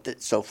luck with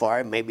it so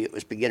far. Maybe it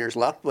was beginner's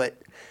luck, but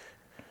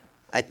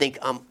I think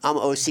I'm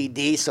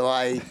OCD, so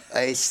I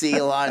see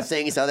a lot of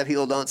things other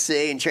people don't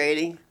see in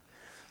trading.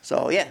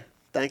 So yeah,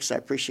 thanks. I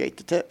appreciate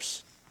the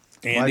tips.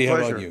 Andy, how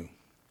about pleasure. you?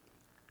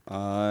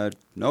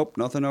 Nope,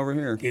 nothing over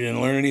here. You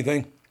didn't learn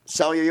anything?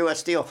 Sell your U.S.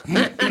 steel.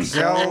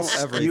 Sell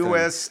everything.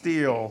 U.S.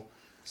 steel.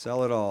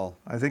 Sell it all.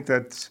 I think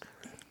that's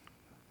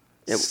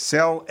Yep.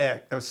 sell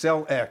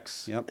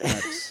X. Yep.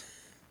 X.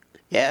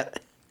 Yeah.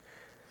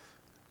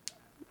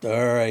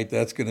 All right,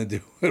 that's going to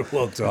do it.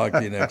 We'll talk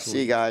to you next week.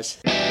 See you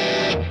guys.